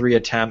down and 3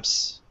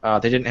 attempts.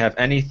 They didn't have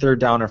any third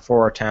down or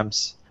 4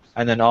 attempts,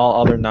 and then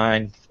all other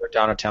 9 third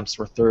down attempts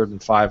were 3rd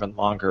and 5 and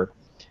longer.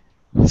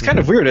 It's kind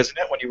of weird, isn't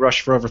it, when you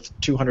rush for over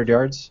 200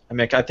 yards? I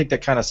mean, I think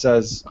that kind of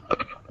says,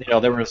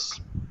 there was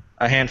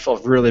a handful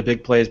of really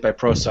big plays by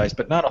Prosise,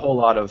 but not a whole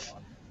lot of,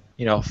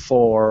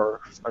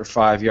 4 or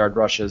 5 yard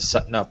rushes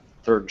setting up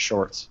 3rd and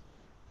shorts.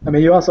 I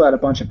mean, you also had a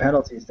bunch of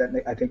penalties that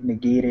I think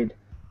negated,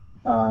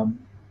 some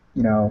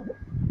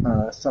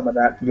of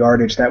that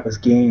yardage that was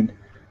gained.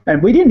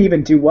 And we didn't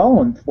even do well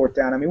on 4th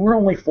down. I mean, we're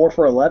only 4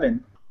 for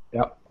 11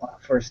 on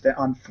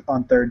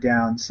 3rd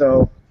down.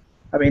 So,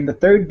 I mean, the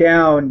 3rd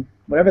down,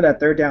 whatever that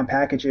 3rd down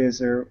package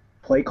is or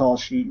play call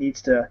sheet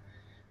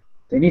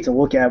they need to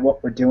look at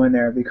what we're doing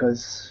there,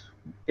 because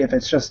if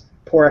it's just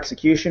poor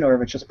execution or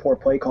if it's just poor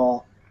play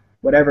call,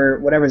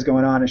 whatever's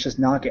going on, it's just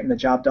not getting the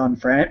job done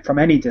from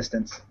any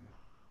distance.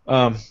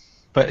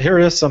 But here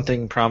is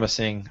something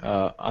promising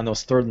on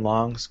those 3rd and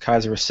longs.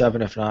 Kaiser was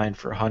 7 of 9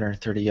 for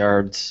 130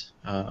 yards,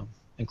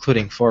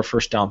 including 4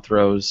 first down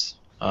throws.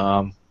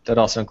 That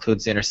also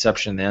includes the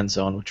interception in the end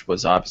zone, which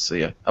was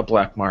obviously a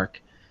black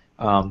mark.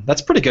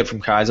 That's pretty good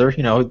from Kaiser.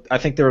 I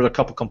think there were a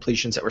couple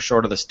completions that were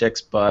short of the sticks,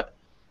 but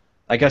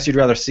I guess you'd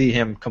rather see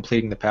him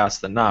completing the pass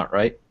than not,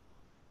 right?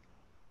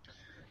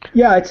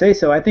 Yeah, I'd say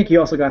so. I think he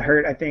also got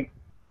hurt. I think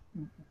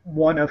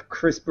one of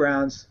Chris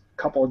Brown's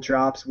couple of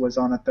drops was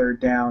on a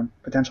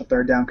potential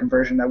 3rd down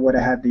conversion that would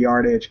have had the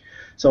yardage.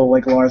 So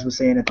like Lars was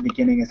saying at the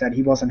beginning, is that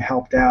he wasn't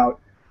helped out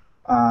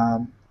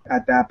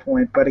at that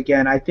point. But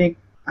again, I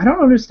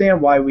don't understand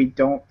why we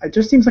don't. It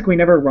just seems like we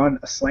never run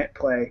a slant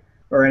play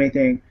or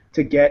anything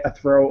to get a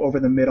throw over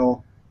the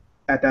middle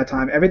at that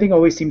time. Everything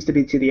always seems to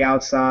be to the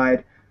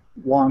outside,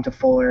 long to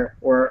Fuller,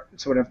 or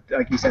sort of,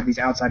 like you said, these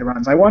outside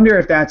runs. I wonder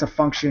if that's a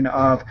function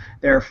of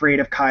they're afraid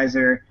of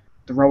Kaiser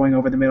throwing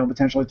over the middle,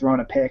 potentially throwing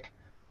a pick,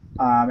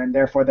 and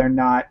therefore they're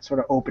not sort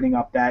of opening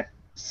up that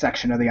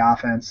section of the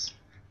offense.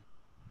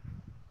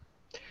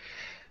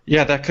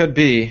 Yeah, that could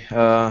be.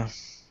 I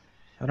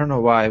don't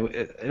know why.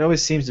 It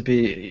always seems to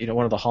be,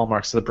 one of the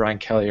hallmarks of the Brian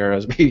Kelly era.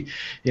 Is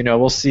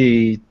we'll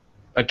see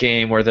a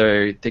game where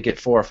they get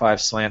 4 or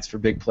 5 slants for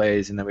big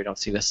plays, and then we don't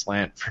see the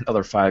slant for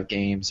another 5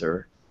 games,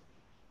 or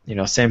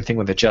same thing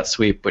with the jet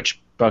sweep,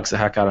 which bugs the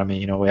heck out of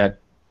me. We had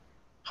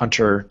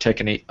Hunter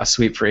taking a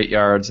sweep for 8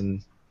 yards,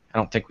 and I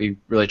don't think we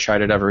really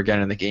tried it ever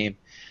again in the game.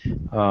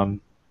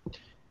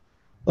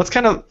 Let's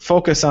kind of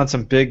focus on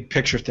some big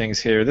picture things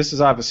here. This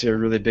is obviously a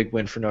really big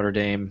win for Notre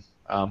Dame.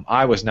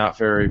 I was not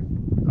very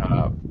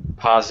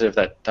positive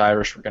that the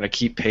Irish were going to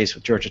keep pace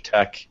with Georgia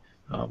Tech.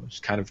 Was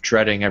kind of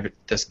dreading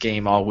this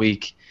game all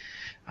week,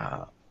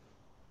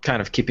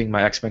 kind of keeping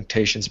my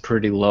expectations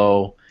pretty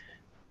low.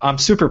 I'm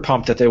super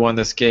pumped that they won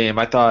this game.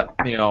 I thought,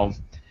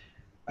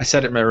 I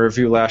said it in my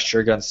review last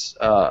year against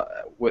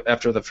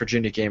after the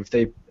Virginia game.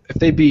 If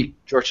they beat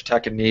Georgia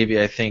Tech and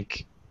Navy, I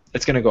think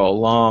it's going to go a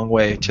long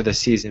way to the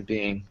season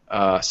being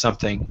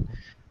something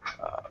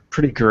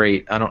pretty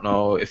great. I don't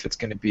know if it's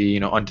going to be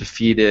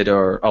undefeated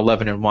or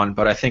 11-1,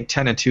 but I think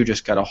 10-2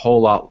 just got a whole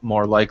lot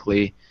more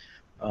likely.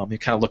 You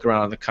kind of look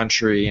around the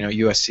country.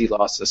 USC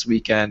lost this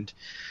weekend.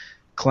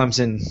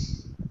 Clemson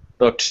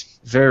looked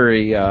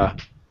very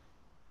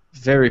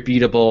very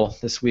beatable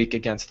this week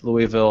against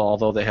Louisville,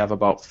 although they have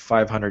about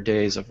 500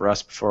 days of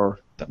rest before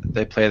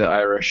they play the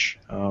Irish.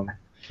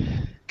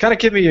 Kind of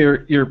give me your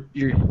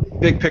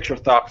big picture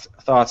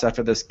thoughts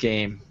after this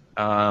game.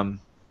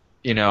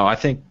 I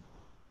think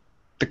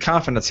the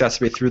confidence has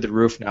to be through the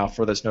roof now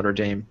for this Notre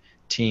Dame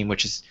team,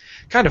 which is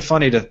kind of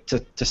funny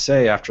to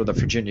say after the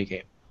Virginia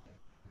game.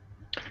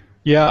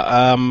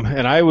 Yeah,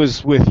 and I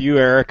was with you,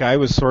 Eric. I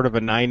was sort of a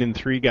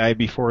 9-3 guy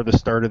before the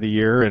start of the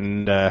year,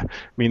 and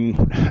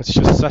it's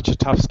just such a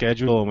tough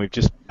schedule, and we've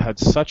just had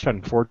such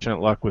unfortunate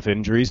luck with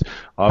injuries.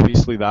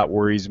 Obviously, that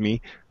worries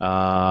me.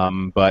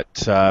 But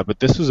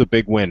this was a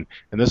big win,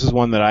 and this is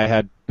one that I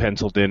had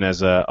penciled in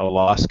as a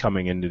loss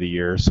coming into the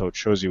year. So it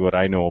shows you what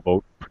I know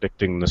about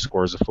predicting the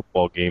scores of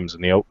football games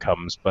and the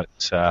outcomes. But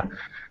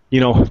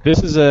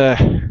this is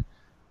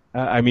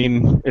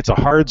it's a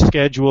hard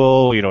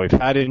schedule. We've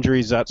had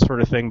injuries, that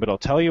sort of thing. But I'll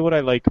tell you what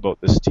I like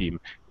about this team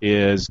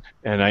is,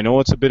 and I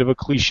know it's a bit of a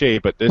cliche,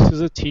 but this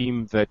is a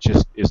team that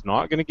just is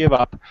not going to give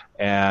up,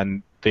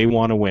 and they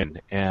want to win.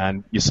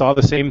 And you saw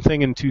the same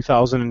thing in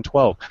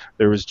 2012.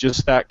 There was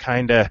just that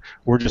kind of,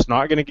 we're just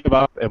not going to give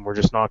up, and we're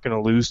just not going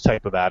to lose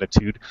type of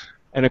attitude.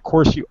 And, of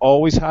course, you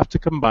always have to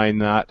combine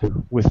that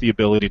with the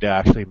ability to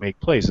actually make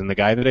plays. And the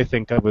guy that I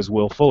think of is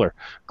Will Fuller,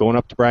 going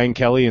up to Brian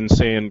Kelly and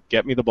saying,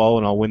 get me the ball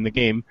and I'll win the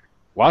game.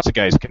 Lots of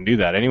guys can do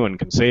that. Anyone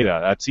can say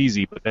that. That's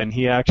easy. But then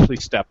he actually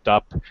stepped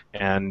up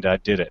and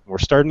did it. We're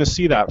starting to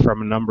see that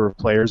from a number of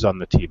players on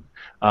the team.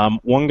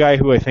 One guy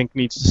who I think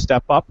needs to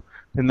step up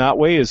in that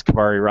way is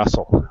Kavari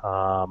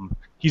Russell.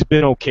 He's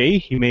been okay.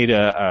 He made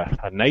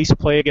a nice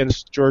play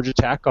against Georgia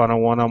Tech on a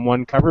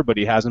one-on-one cover, but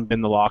he hasn't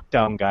been the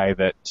lockdown guy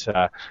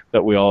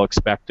that we all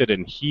expected.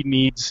 And he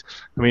needs.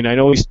 I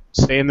know he's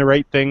saying the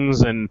right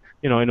things, and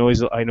I know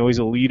he's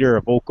a leader,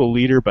 a vocal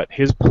leader, but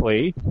his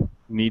play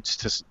needs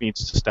to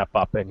step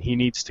up, and he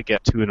needs to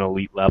get to an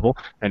elite level,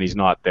 and he's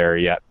not there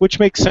yet, which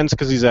makes sense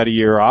because he's had a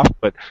year off.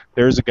 But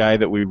there's a guy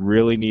that we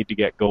really need to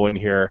get going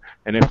here,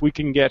 and if we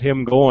can get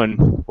him going,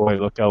 boy,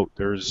 look out!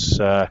 There's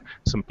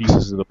some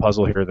pieces of the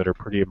puzzle here that are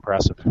pretty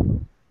impressive.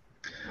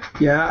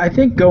 Yeah, I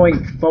think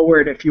going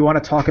forward, if you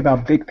want to talk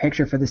about big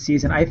picture for the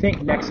season, I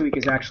think next week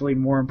is actually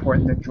more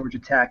important than Georgia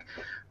Tech.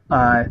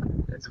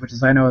 Which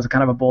is, I know, is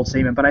kind of a bold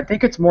statement, but I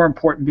think it's more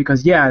important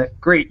because, yeah,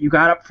 great, you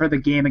got up for the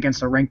game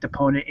against a ranked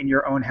opponent in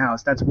your own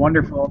house. That's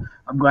wonderful.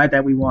 I'm glad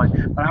that we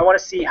won. But I want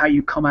to see how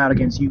you come out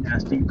against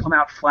UMass. Do you come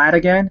out flat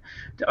again?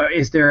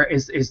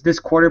 Is this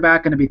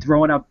quarterback going to be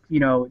throwing up,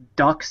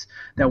 ducks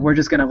that we're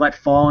just going to let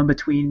fall in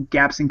between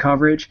gaps in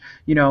coverage?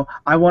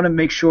 I want to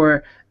make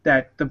sure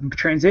that the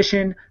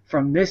transition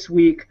from this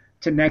week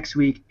to next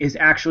week is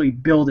actually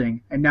building,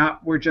 and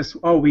not we're just,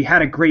 we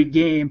had a great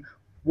game,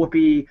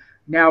 whoopee.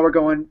 Now we're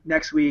going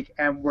next week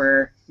and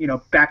we're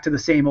back to the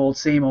same old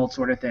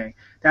sort of thing.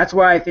 That's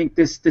why I think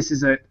this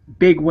is a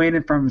big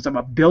win from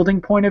a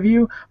building point of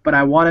view, but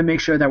I want to make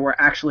sure that we're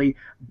actually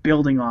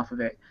building off of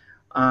it.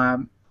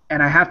 And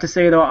I have to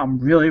say, though, I'm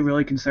really,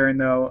 really concerned,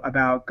 though,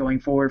 about going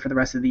forward for the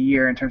rest of the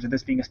year in terms of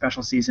this being a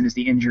special season is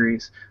the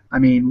injuries.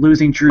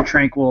 Losing Drew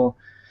Tranquill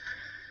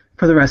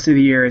for the rest of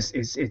the year is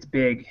it's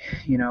big.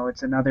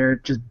 It's another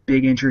just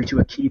big injury to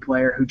a key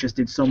player who just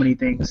did so many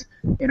things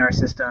in our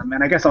system.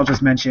 And I guess I'll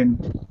just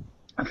mention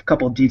a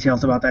couple of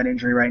details about that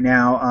injury right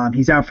now.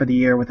 He's out for the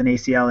year with an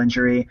ACL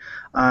injury.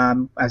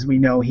 As we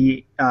know,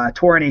 he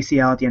tore an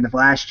ACL at the end of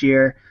last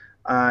year.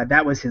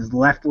 That was his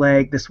left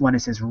leg. This one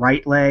is his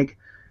right leg.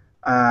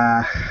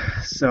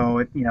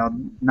 So,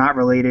 not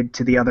related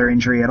to the other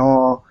injury at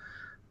all.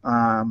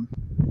 Outside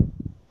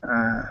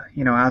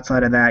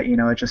of that,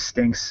 it just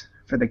stinks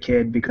for the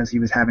kid because he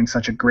was having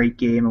such a great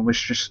game and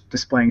was just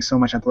displaying so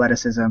much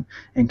athleticism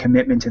and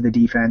commitment to the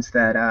defense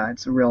that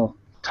it's a real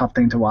tough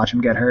thing to watch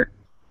him get hurt.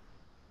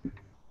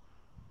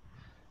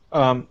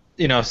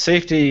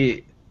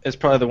 Safety is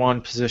probably the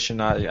one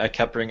position I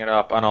kept bringing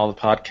up on all the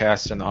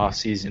podcasts in the off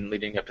season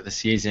leading up to the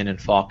season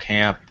and fall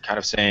camp, kind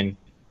of saying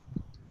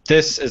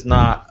this is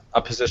not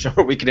a position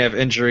where we can have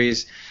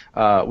injuries.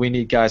 We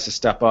need guys to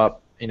step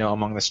up,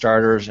 among the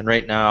starters. And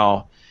right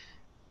now,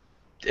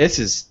 this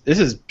is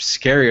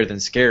scarier than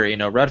scary.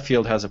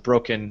 Redfield has a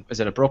broken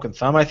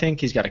thumb, I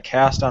think. He's got a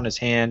cast on his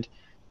hand.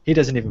 He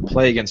doesn't even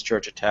play against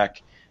Georgia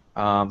Tech.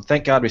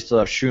 Thank God we still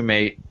have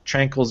Shoemate.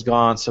 Tranquill's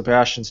gone.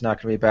 Sebastian's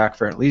not going to be back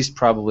for at least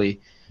probably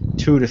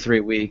 2 to 3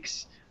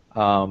 weeks.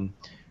 I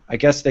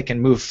guess they can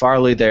move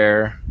Farley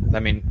there.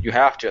 You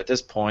have to at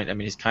this point.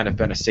 He's kind of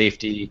been a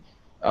safety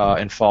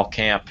in fall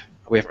camp.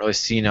 We haven't really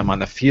seen him on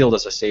the field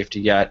as a safety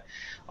yet.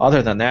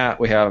 Other than that,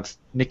 we have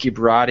Nicky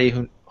Barati,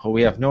 who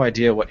we have no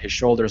idea what his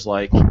shoulder's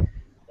like, and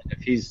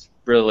if he's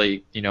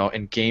really,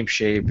 in game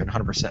shape and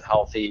 100%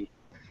 healthy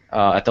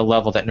at the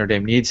level that Notre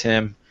Dame needs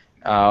him.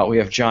 We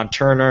have John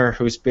Turner,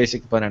 who's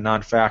basically been a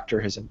non-factor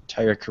his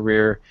entire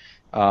career.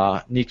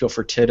 Nico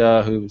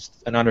Fertitta, who's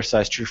an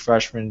undersized true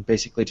freshman,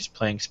 basically just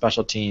playing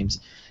special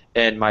teams.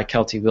 And Mike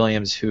Kelty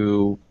Williams,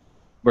 who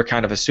we're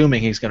kind of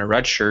assuming he's going to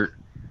redshirt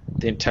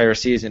the entire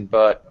season,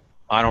 but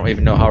I don't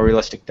even know how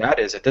realistic that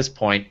is at this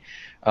point.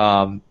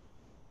 Try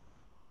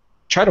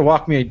to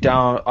walk me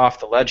down off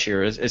the ledge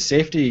here. Is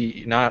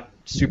safety not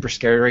super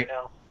scary right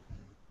now?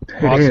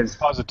 It is.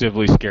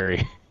 Positively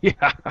scary.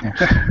 Yeah.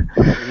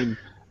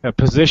 A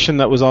position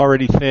that was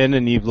already thin,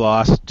 and you've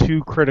lost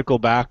 2 critical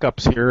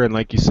backups here, and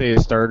like you say, a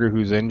starter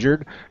who's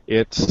injured.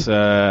 It's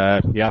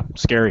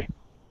scary.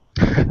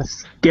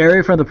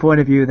 Scary from the point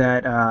of view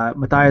that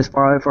Matthias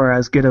Farley, for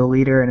as good a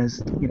leader and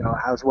as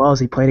as well as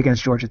he played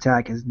against Georgia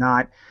Tech, has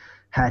not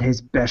had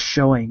his best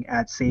showing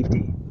at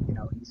safety.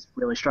 He's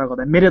really struggled.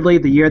 Admittedly,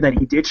 the year that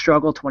he did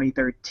struggle,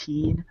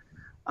 2013,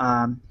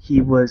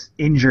 he was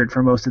injured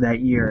for most of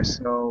that year.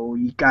 So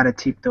you got to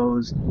take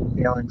those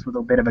failings with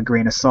a bit of a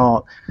grain of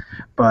salt.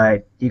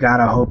 But you got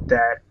to hope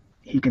that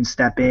he can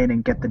step in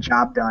and get the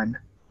job done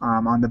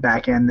on the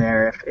back end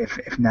there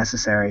if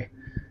necessary.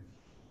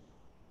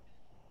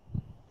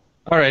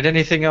 All right.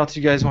 Anything else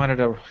you guys wanted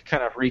to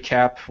kind of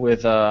recap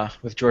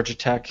with Georgia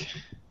Tech?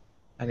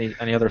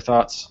 Any other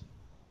thoughts?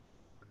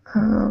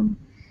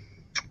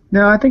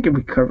 No, I think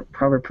we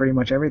covered pretty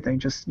much everything.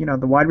 Just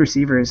the wide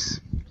receivers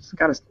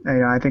got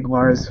to. I think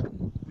Lars,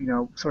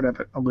 sort of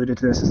alluded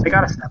to this. Is they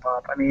got to step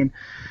up. I mean,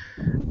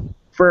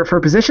 for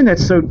a position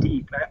that's so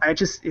deep,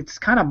 it's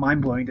kind of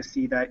mind blowing to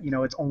see that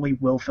it's only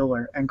Will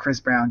Fuller and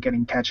Chris Brown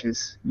getting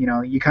catches.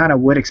 You kind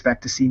of would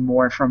expect to see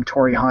more from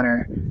Torrey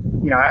Hunter.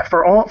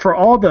 For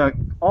all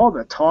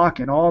the talk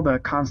and all the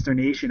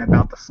consternation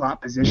about the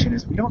slot position,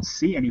 is we don't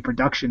see any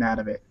production out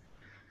of it.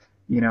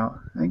 I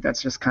think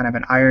that's just kind of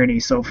an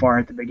irony so far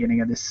at the beginning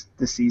of this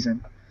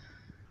season.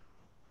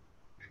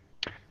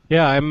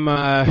 Yeah,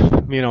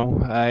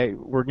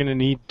 we're going to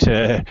need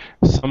to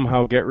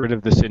somehow get rid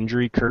of this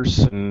injury curse,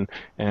 and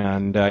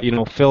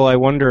Phil, I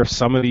wonder if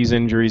some of these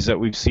injuries that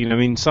we've seen, I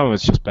mean, some of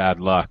it's just bad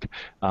luck,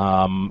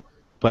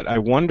 but I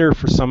wonder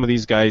for some of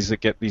these guys that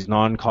get these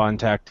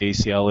non-contact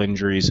ACL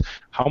injuries,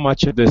 how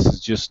much of this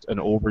is just an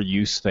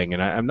overuse thing,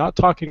 and I'm not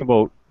talking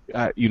about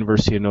at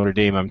University of Notre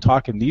Dame. I'm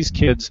talking these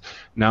kids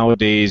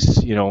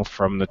nowadays,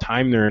 from the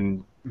time they're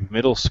in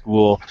middle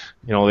school,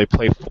 they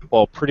play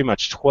football pretty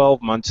much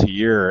 12 months a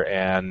year,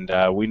 and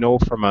we know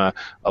from a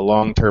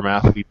long-term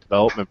athlete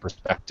development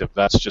perspective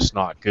that's just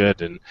not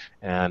good,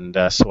 and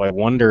so I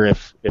wonder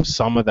if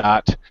some of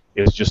that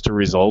is just a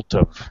result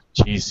of,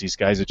 these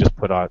guys have just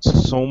put on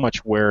so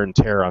much wear and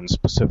tear on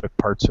specific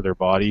parts of their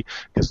body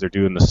because they're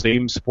doing the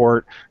same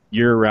sport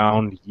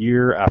year-round,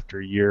 year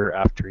after year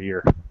after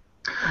year.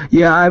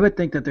 Yeah, I would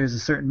think that there's a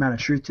certain amount of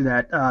truth to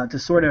that. To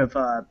sort of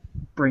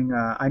bring,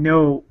 I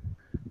know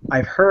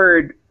I've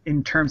heard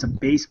in terms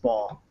of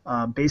baseball,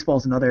 baseball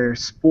is another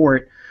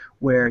sport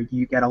where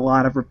you get a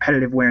lot of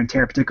repetitive wear and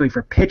tear, particularly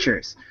for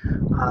pitchers.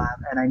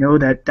 And I know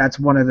that that's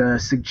one of the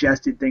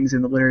suggested things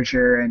in the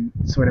literature and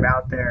sort of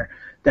out there,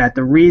 that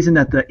the reason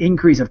that the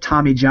increase of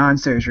Tommy John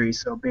surgery,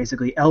 so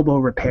basically elbow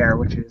repair,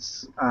 which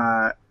is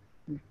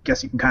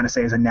guess you can kind of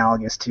say is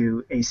analogous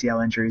to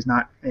ACL injuries,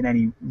 not in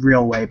any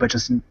real way, but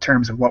just in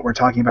terms of what we're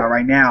talking about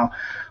right now,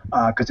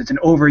 because it's an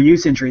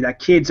overuse injury that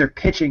kids are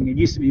pitching. It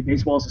used to be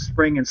baseball is a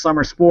spring and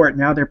summer sport.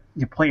 Now they're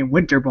playing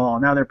winter ball.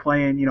 Now they're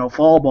playing,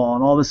 fall ball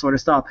and all this sort of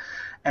stuff.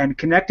 And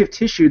connective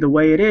tissue, the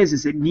way it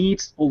is it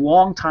needs a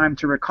long time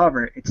to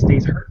recover. It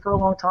stays hurt for a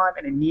long time,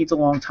 and it needs a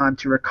long time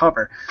to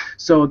recover.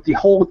 So the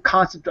whole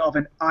concept of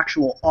an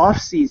actual off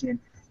season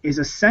is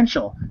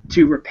essential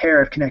to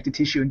repair of connective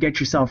tissue and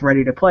get yourself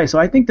ready to play. So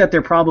I think that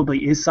there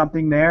probably is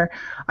something there.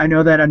 I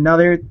know that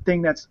another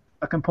thing that's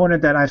a component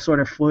that I've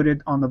sort of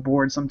floated on the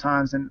board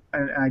sometimes, and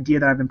an idea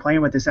that I've been playing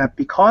with, is that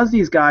because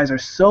these guys are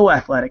so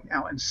athletic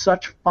now and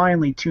such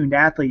finely tuned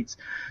athletes,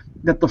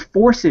 that the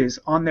forces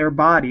on their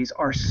bodies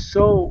are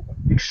so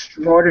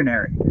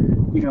extraordinary.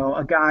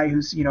 A guy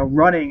who's,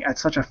 running at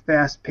such a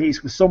fast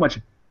pace with so much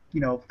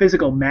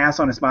physical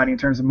mass on his body in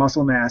terms of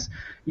muscle mass,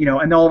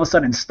 and all of a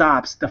sudden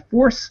stops. The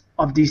force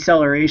of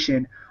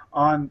deceleration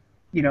on,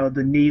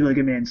 the knee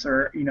ligaments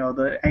or,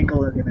 the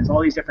ankle ligaments,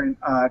 all these different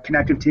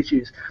connective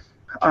tissues.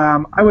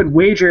 I would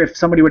wager if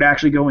somebody would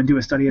actually go and do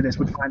a study of this,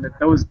 would find that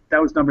those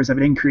numbers have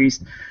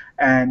increased,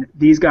 and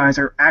these guys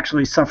are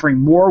actually suffering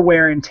more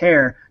wear and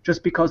tear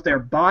just because their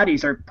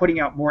bodies are putting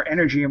out more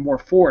energy and more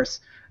force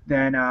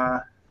than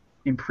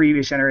in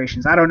previous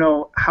generations. I don't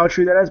know how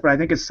true that is, but I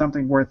think it's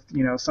something worth,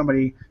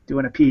 somebody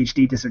doing a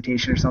PhD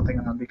dissertation or something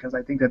on, because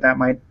I think that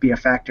might be a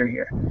factor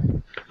here.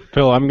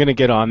 Phil, I'm going to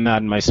get on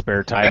that in my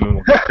spare time, and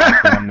we'll get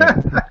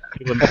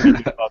back on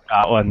about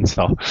that one.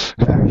 So,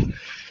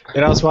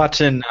 I was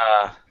watching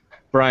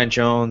Brian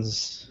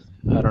Jones.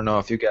 I don't know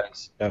if you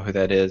guys know who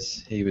that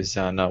is. He was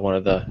on one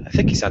of the, I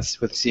think he's on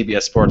with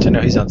CBS Sports. I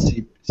know he's on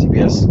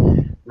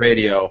CBS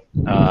Radio.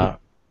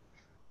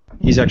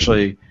 He's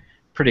actually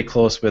pretty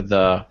close with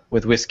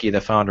Whiskey,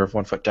 the founder of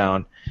One Foot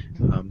Down.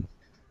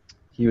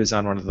 He was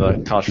on one of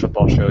the college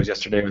football shows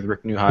yesterday with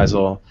Rick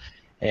Neuheisel,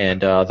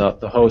 and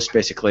the host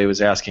basically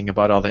was asking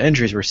about all the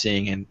injuries we're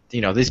seeing, and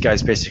these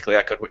guys basically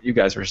echoed what you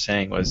guys were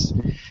saying. Was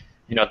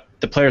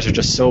the players are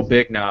just so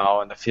big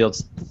now, and the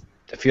field's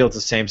the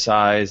same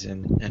size,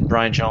 and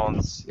Brian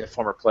Jones, a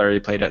former player, he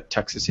played at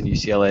Texas and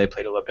UCLA,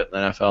 played a little bit in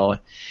the NFL,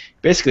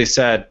 basically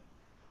said,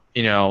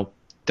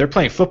 they're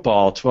playing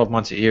football 12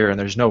 months a year, and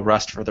there's no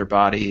rest for their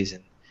bodies,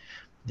 and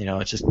they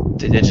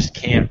just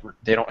can't.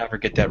 They don't ever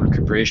get that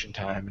recuperation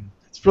time, and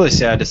it's really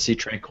sad to see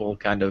Trey Cole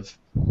kind of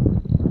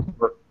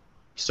work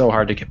so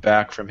hard to get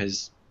back from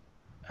his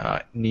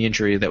knee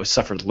injury that was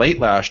suffered late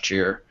last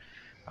year.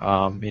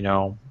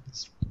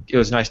 It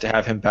was nice to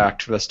have him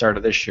back for the start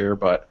of this year,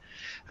 but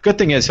the good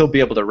thing is he'll be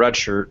able to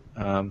redshirt.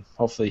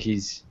 Hopefully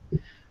he's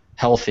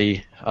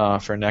healthy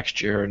for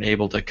next year and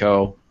able to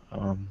go.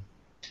 I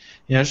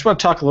just want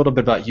to talk a little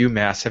bit about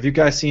UMass. Have you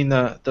guys seen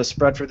the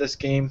spread for this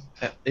game,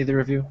 either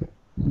of you?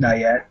 Not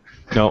yet.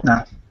 No.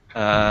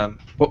 Nah.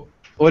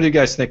 What do you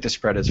guys think the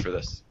spread is for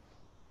this?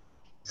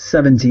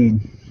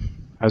 17.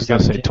 I was going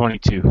to say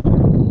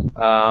 22.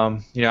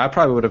 I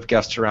probably would have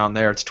guessed around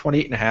there. It's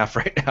 28.5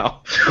 right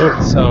now.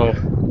 So,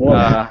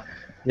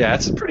 yeah,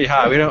 it's pretty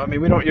high. We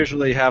don't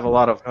usually have a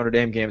lot of Notre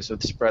Dame games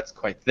with spreads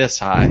quite this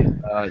high.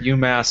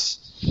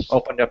 UMass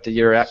opened up the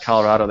year at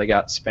Colorado. They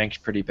got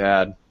spanked pretty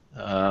bad.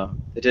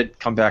 They did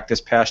come back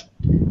this past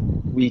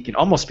week and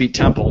almost beat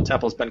Temple.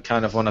 Temple's been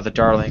kind of one of the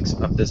darlings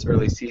of this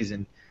early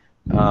season.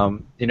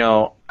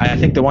 I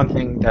think the one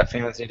thing that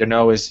fans need to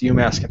know is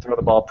UMass can throw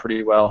the ball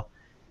pretty well.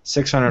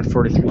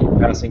 643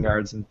 passing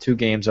yards in 2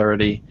 games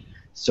already.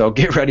 So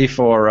get ready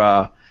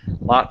for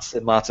lots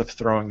and lots of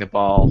throwing the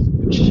ball,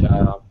 which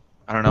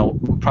I don't know.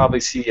 We'll probably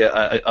see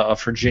a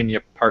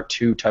Virginia Part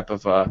 2 type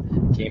of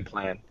game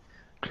plan.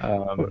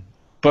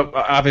 But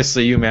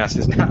obviously UMass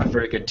is not a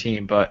very good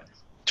team, but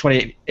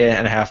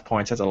 28.5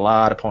 points, that's a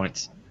lot of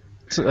points.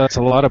 That's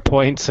a lot of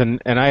points, and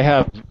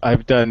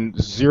I've done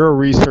zero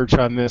research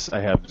on this. I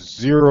have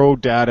zero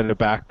data to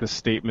back this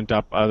statement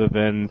up, other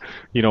than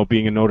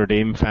being a Notre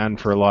Dame fan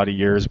for a lot of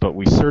years. But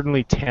we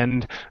certainly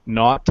tend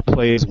not to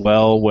play as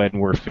well when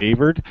we're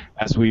favored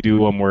as we do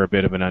when we're a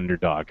bit of an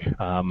underdog.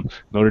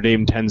 Notre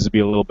Dame tends to be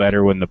a little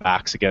better when the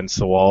back's against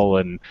the wall,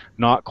 and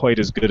not quite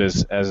as good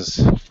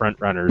as front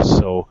runners.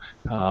 So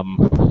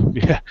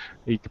yeah,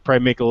 you could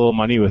probably make a little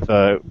money with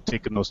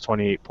taking those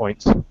 28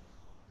 points.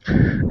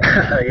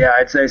 Yeah,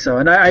 I'd say so.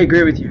 And I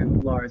agree with you,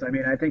 Lars. I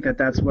mean, I think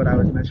that's what I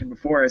was mentioning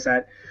before, is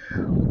that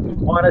we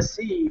want to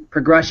see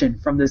progression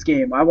from this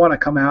game. I want to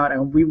come out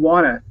and we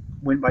want to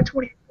win by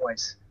 28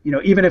 points.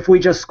 Even if we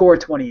just score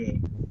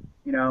 28,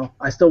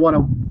 I still want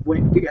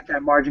to get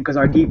that margin, because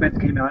our defense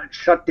came out and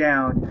shut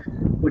down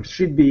what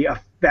should be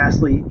a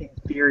vastly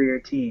inferior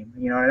team.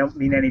 I don't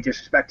mean any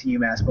disrespect to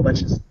UMass, but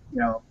let's just,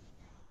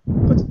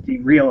 let's be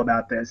real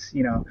about this.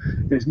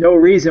 There's no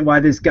reason why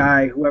this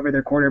guy, whoever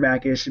their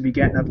quarterback is, should be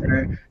getting up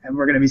there, and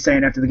we're going to be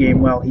saying after the game,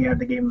 well, he had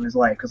the game of his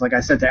life. Because like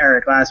I said to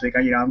Eric last week,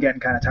 I'm getting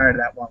kind of tired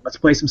of that one. Let's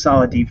play some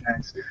solid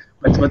defense.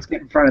 Let's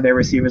get in front of their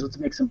receivers. Let's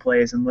make some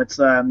plays, and let's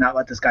not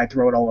let this guy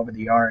throw it all over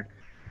the yard.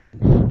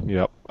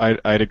 Yep,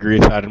 I'd agree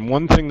with that. And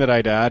one thing that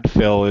I'd add,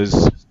 Phil,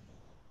 is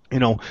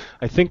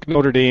I think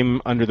Notre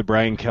Dame under the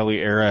Brian Kelly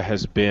era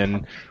has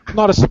been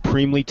not a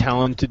supremely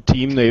talented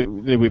team.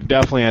 We've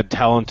definitely had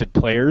talented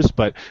players,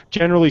 but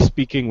generally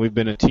speaking, we've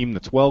been a team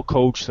that's well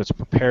coached, that's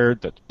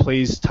prepared, that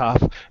plays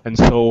tough, and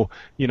so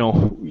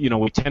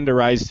we tend to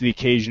rise to the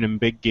occasion in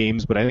big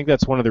games. But I think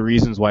that's one of the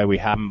reasons why we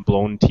haven't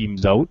blown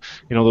teams out.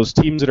 Those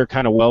teams that are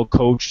kind of well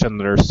coached and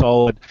that are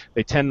solid,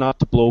 they tend not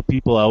to blow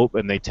people out,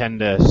 and they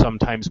tend to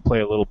sometimes play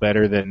a little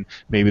better than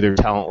maybe their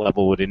talent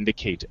level would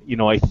indicate.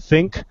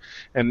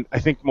 I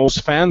think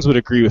most fans would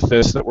agree with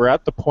this, that we're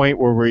at the point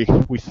where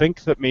we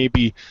think that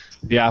maybe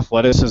the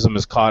athleticism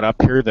is caught up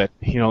here, that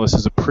this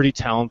is a pretty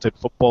talented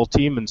football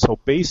team, and so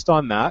based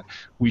on that,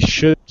 we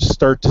should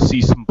start to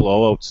see some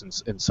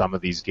blowouts in some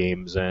of these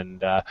games,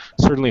 and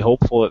certainly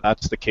hopeful that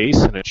that's the case.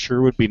 And it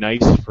sure would be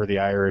nice for the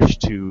Irish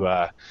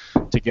to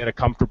get a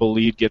comfortable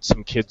lead, get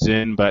some kids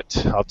in,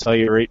 but I'll tell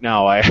you right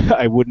now,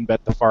 I wouldn't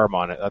bet the farm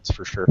on it, that's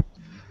for sure.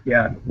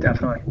 Yeah,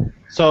 definitely.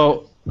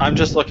 So I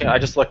just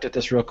looked at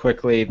this real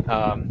quickly.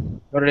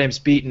 Notre Dame's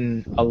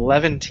beaten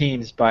 11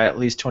 teams by at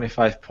least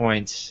 25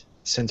 points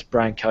since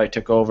Brian Kelly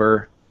took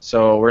over.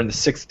 So we're in the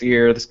 6th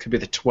year. This could be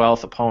the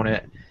 12th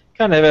opponent.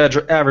 Kind of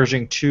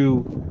averaging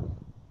 2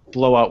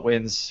 blowout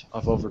wins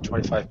of over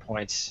 25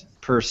 points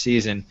per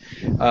season.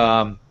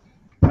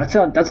 That's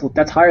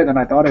higher than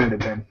I thought it would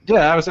have been.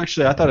 Yeah, I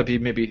thought it'd be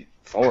maybe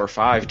 4 or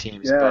 5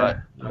 teams.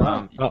 Yeah.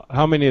 But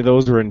how many of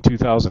those were in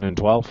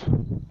 2012?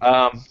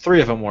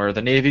 3 of them were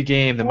the Navy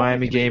game, the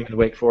Miami game, and the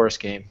Wake Forest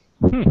game.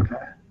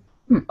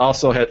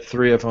 Also had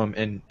 3 of them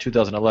in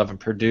 2011: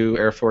 Purdue,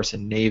 Air Force,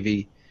 and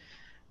Navy.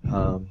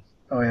 Oh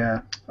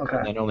yeah. Okay.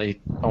 And then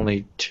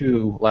only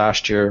 2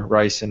 last year: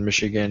 Rice and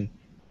Michigan,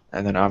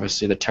 and then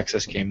obviously the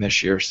Texas game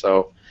this year.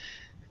 So,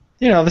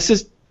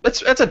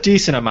 that's a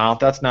decent amount.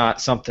 That's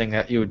not something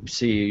that you would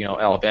see.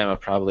 Alabama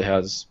probably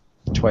has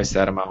twice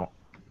that amount,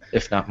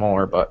 if not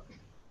more. But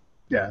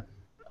yeah.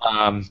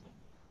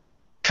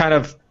 Kind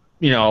of,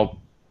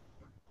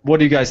 what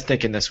are you guys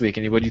thinking this week?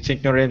 And would you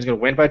think Notre Dame's going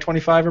to win by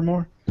 25 or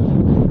more?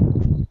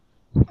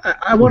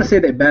 I want to say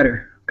they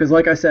better, because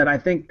like I said, I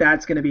think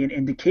that's going to be an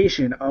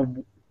indication of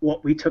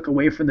what we took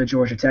away from the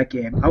Georgia Tech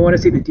game. I want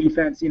to see the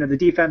defense. The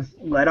defense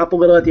let up a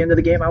little at the end of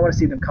the game. I want to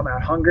see them come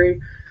out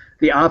hungry.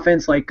 The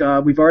offense, like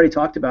we've already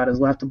talked about, has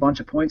left a bunch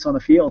of points on the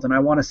field, and I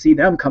want to see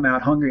them come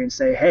out hungry and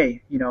say,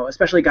 hey,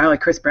 especially a guy like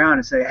Chris Brown,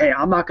 and say, hey,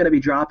 I'm not going to be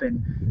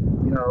dropping,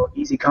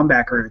 easy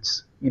comeback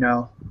routes.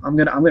 I'm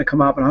gonna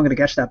come up and I'm gonna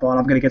catch that ball and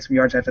I'm gonna get some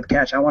yards after the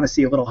catch. I want to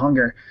see a little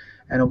hunger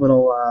and a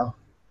little.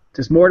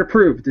 There's more to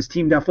prove. This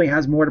team definitely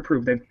has more to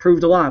prove. They've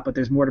proved a lot, but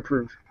there's more to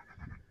prove.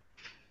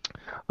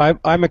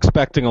 I'm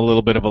expecting a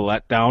little bit of a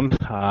letdown.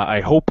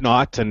 I hope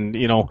not, and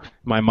in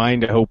my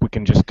mind, I hope we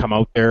can just come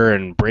out there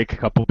and break a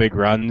couple big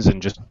runs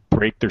and just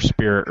break their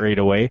spirit right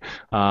away.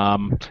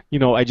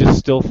 I just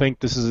still think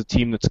this is a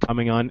team that's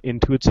coming on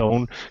into its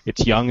own.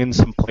 It's young in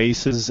some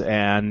places,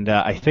 and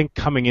I think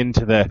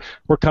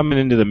we're coming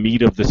into the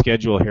meat of the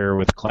schedule here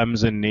with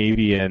Clemson,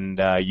 Navy, and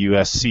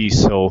USC.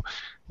 So,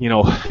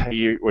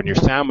 when you're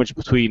sandwiched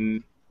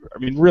between,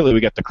 really, we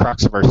got the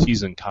crux of our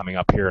season coming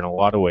up here in a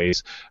lot of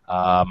ways.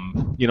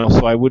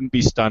 So I wouldn't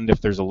be stunned if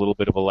there's a little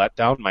bit of a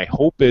letdown. My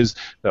hope is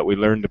that we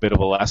learned a bit of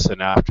a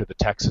lesson after the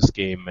Texas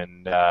game,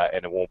 and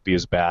it won't be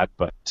as bad,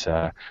 but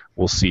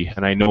we'll see.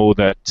 And I know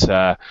that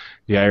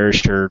the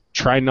Irish are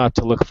trying not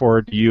to look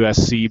forward to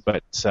USC,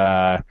 but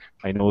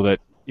I know that,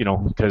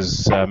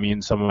 because me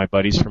and some of my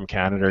buddies from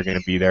Canada are going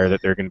to be there,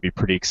 that they're going to be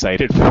pretty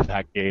excited for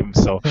that game.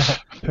 So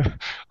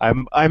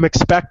I'm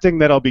expecting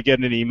that I'll be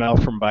getting an email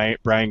from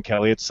Brian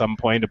Kelly at some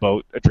point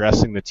about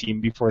addressing the team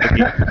before the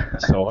game.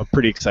 So I'm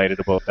pretty excited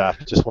about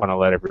that. Just want to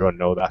let everyone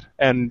know that.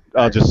 And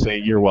I'll just say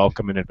you're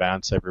welcome in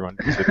advance, everyone,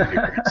 because it'll be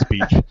a great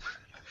speech.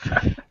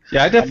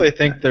 Yeah, I definitely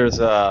think there's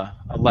a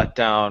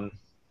letdown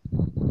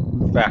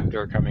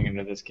factor coming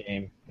into this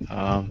game.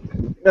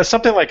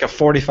 Something like a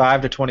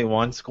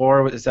 45-21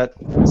 score. Does that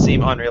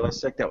seem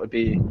unrealistic? That would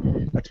be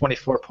a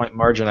 24-point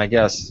margin, I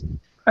guess.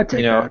 I'd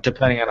take that.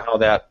 Depending on how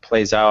that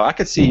plays out. I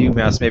could see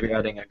UMass maybe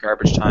adding a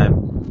garbage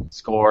time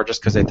score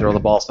just because they throw the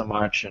ball so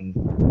much, and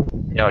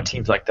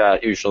teams like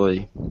that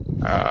usually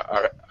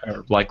are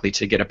likely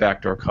to get a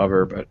backdoor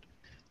cover. But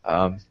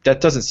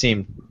that doesn't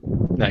seem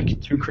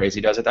like too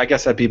crazy, does it? I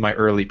guess that'd be my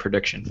early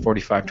prediction: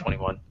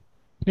 45-21.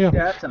 Yeah,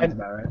 that sounds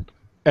about right.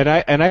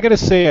 And I got to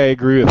say, I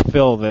agree with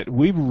Phil that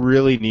we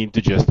really need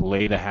to just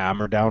lay the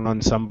hammer down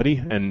on somebody.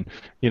 And,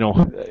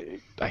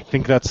 I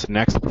think that's the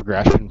next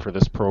progression for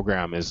this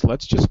program is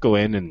let's just go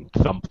in and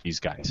thump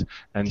these guys.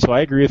 And so I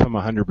agree with him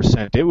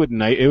 100%. It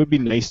would be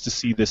nice to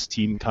see this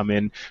team come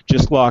in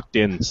just locked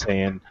in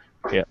saying,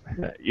 yeah,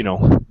 you're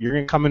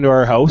going to come into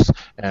our house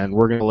and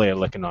we're going to lay a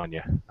licking on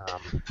you.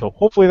 So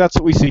hopefully that's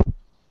what we see.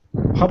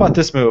 How about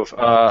this move?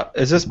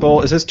 Is this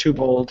bold? Is this too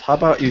bold? How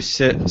about you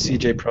sit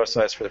CJ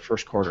Prosise for the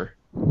first quarter?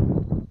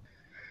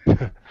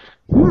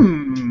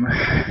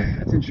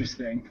 That's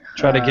interesting.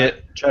 Try to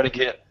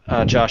get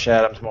Josh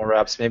Adams more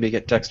reps. Maybe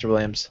get Dexter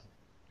Williams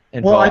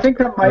involved. Well, I think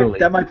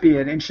that might be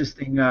an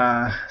interesting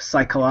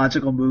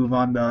psychological move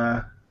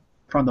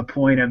from the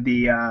point of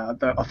the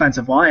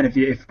offensive line.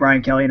 If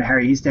Brian Kelly and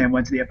Harry Eastham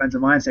went to the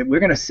offensive line and said, we're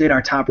going to sit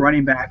our top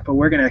running back, but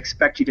we're going to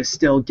expect you to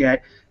still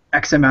get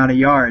X amount of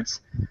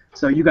yards,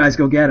 so you guys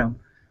go get them.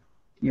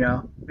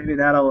 Maybe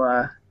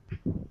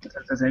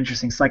that's an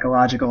interesting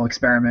psychological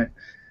experiment.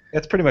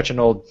 That's pretty much an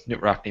old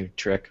Knute Rockne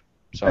trick.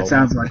 So. That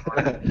sounds like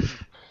one.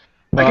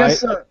 I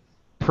guess.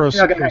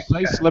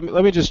 Prosise, let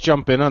me just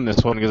jump in on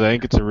this one because I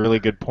think it's a really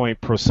good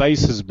point.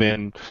 Prosise has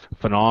been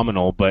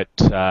phenomenal, but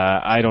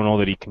I don't know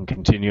that he can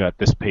continue at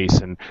this pace.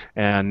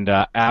 And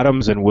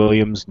Adams and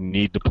Williams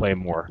need to play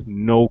more.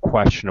 No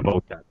question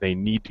about that. They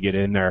need to get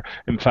in there.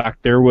 In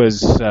fact, there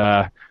was.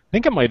 I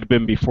think it might have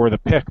been before the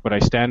pick, but I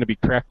stand to be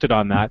corrected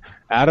on that.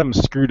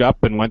 Adams screwed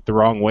up and went the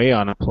wrong way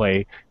on a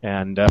play,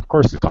 and of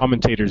course the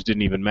commentators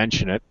didn't even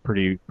mention it.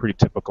 Pretty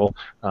typical.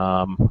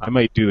 I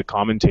might do the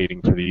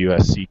commentating for the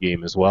USC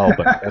game as well,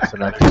 but that's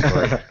another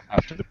story.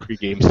 After the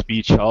pregame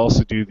speech, I'll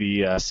also do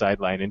the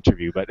sideline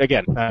interview. But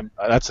again,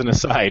 that's an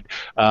aside.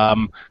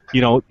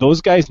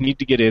 Those guys need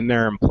to get in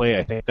there and play.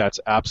 I think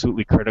that's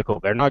absolutely critical.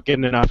 They're not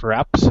getting enough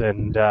reps,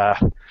 and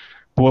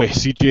boy,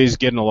 CJ's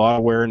getting a lot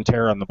of wear and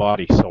tear on the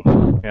body, so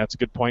yeah, that's a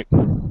good point.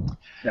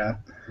 Yeah.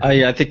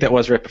 I think that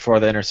was right before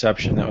the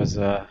interception. That was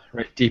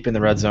right deep in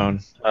the red zone.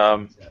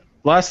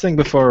 Last thing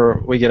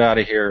before we get out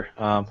of here,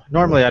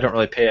 normally I don't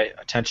really pay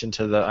attention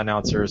to the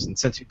announcers, and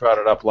since you brought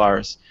it up,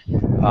 Lars,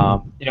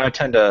 I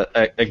tend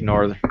to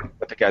ignore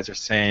what the guys are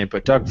saying,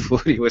 but Doug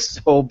Flutie was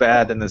so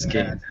bad in this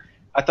game.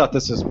 I thought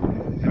this was,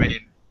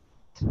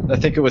 I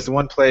think it was the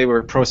one play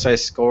where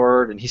Prosise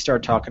scored, and he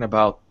started talking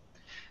about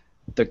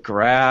the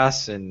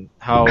grass and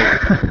how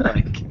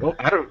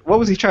what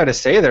was he trying to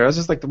say there? It was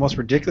just like the most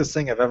ridiculous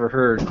thing I've ever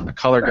heard a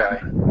color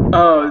guy.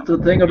 Oh, the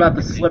thing about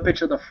the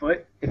slippage of the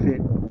foot,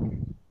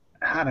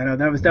 I don't know,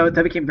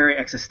 that became very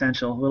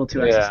existential, a little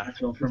too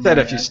existential for me. That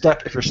if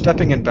you're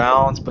stepping in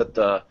bounds, but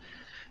the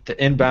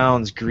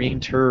inbounds green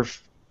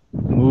turf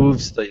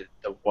moves the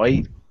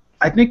white.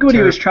 I think what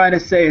he was trying to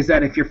say is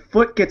that if your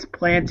foot gets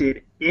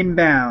planted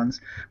inbounds,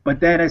 but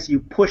then as you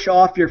push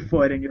off your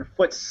foot and your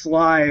foot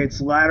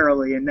slides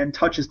laterally and then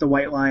touches the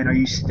white line, are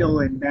you still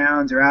in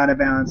bounds or out of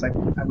bounds? I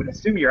would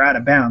assume you're out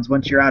of bounds.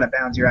 Once you're out of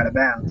bounds, you're out of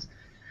bounds.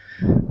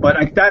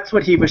 But that's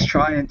what he was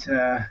trying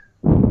to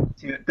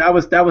that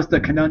was the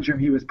conundrum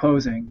he was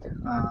posing.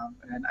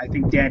 And I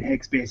think Dan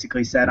Hicks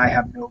basically said, I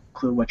have no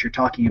clue what you're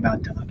talking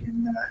about, Doug.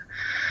 And,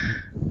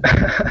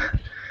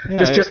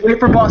 just wait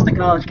for Boston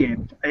College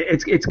game.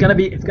 It's gonna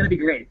be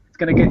great. It's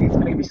gonna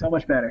be so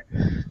much better.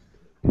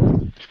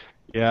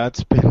 Yeah,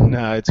 it's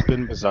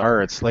been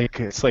bizarre. It's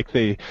like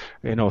they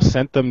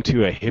sent them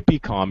to a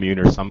hippie commune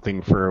or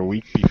something for a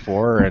week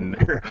before, and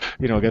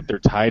get their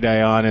tie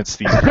dye on. It's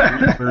these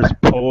papers,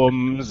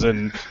 poems,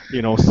 and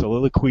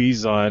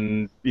soliloquies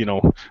on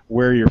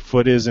where your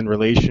foot is in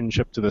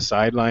relationship to the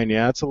sideline.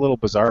 Yeah, it's a little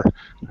bizarre.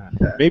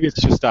 Maybe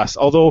it's just us.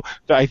 Although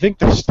I think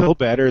they're still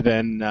better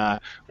than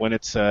when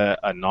it's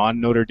a non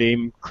Notre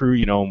Dame crew.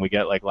 And we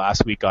get like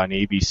last week on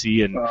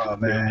ABC, and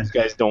these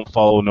guys don't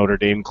follow Notre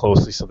Dame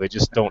closely, so they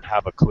just don't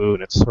have a clue,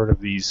 and it's sort of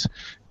these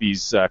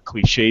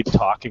cliched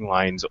talking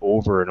lines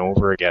over and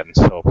over again.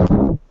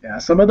 So yeah,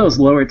 some of those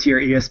lower tier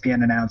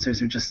ESPN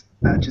announcers are just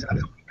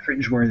absolutely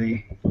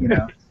cringeworthy.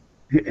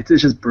 It's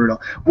just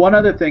brutal. One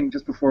other thing,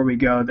 just before we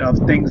go, of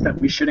things that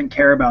we shouldn't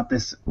care about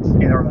this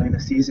early in the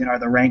season are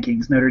the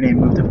rankings. Notre Dame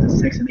moved up to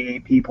 6 in the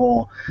AP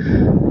poll.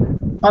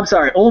 I'm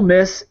sorry, Ole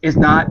Miss is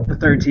not the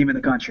third team in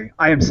the country.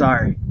 I am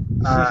sorry.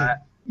 I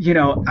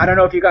don't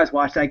know if you guys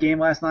watched that game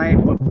last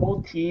night, but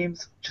both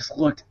teams just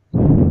looked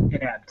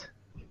inept.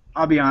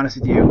 I'll be honest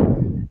with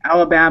you.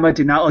 Alabama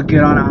did not look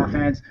good on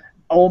offense.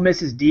 Ole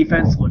Miss's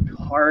defense looked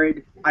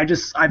horrid.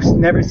 I've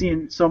never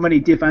seen so many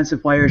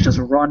defensive players just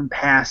run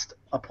past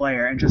a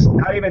player and just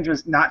not even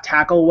just not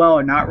tackle well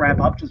or not wrap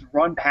up, just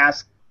run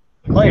past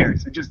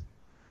players and just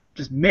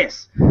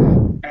miss.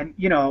 And,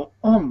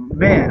 oh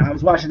man, I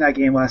was watching that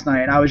game last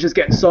night and I was just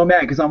getting so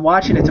mad because I'm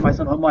watching it to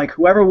myself. I'm like,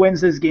 whoever wins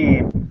this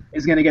game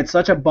is going to get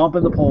such a bump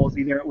in the polls,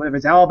 whether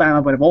it's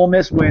Alabama, but if Ole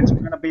Miss wins, we're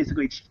going to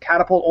basically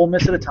catapult Ole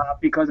Miss to the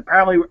top because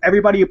apparently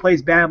everybody who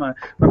plays Bama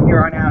from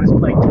here on out is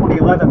playing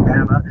 2011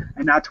 Bama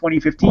and not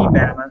 2015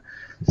 Bama.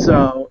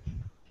 So,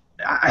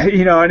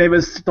 and it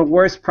was the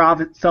worst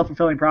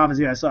self-fulfilling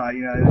prophecy I saw.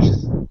 It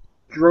just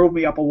drove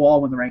me up a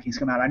wall when the rankings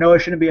come out. I know I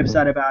shouldn't be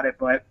upset about it,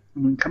 but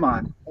come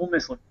on. Ole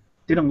Miss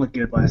didn't look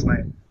good last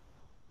night.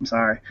 I'm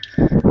sorry.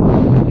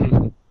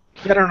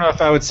 I don't know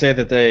if I would say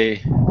that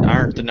they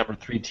aren't the number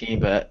 3 team,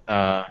 but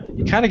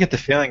you kind of get the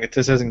feeling that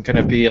this isn't going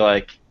to be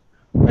like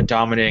a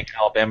dominating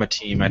Alabama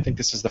team. I think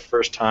this is the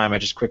first time, I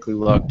just quickly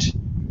looked,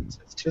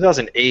 since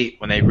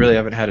 2008 when they really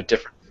haven't had a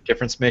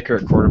difference maker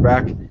at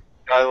quarterback.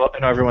 I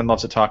know everyone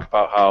loves to talk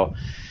about how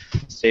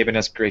Saban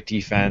has great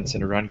defense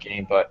and a run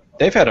game, but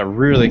they've had a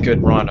really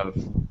good run of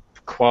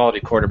quality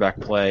quarterback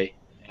play,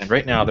 and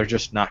right now they're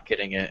just not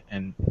getting it,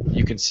 and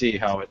you can see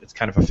how it's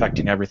kind of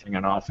affecting everything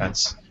on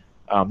offense.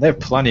 They have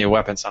plenty of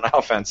weapons on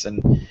offense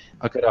and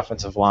a good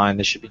offensive line.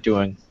 They should be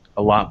doing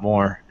a lot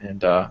more,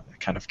 and it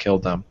kind of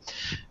killed them.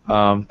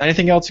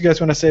 Anything else you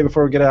guys want to say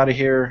before we get out of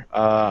here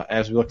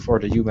as we look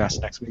forward to UMass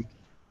next week?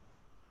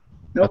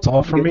 Nope. That's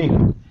all from me.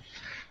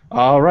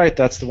 All right,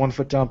 that's the One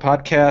Foot Down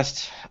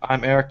podcast.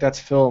 I'm Eric, that's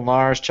Phil and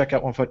Lars. Check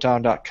out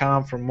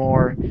onefootdown.com for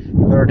more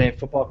Notre Dame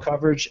football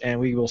coverage, and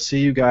we will see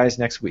you guys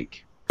next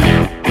week.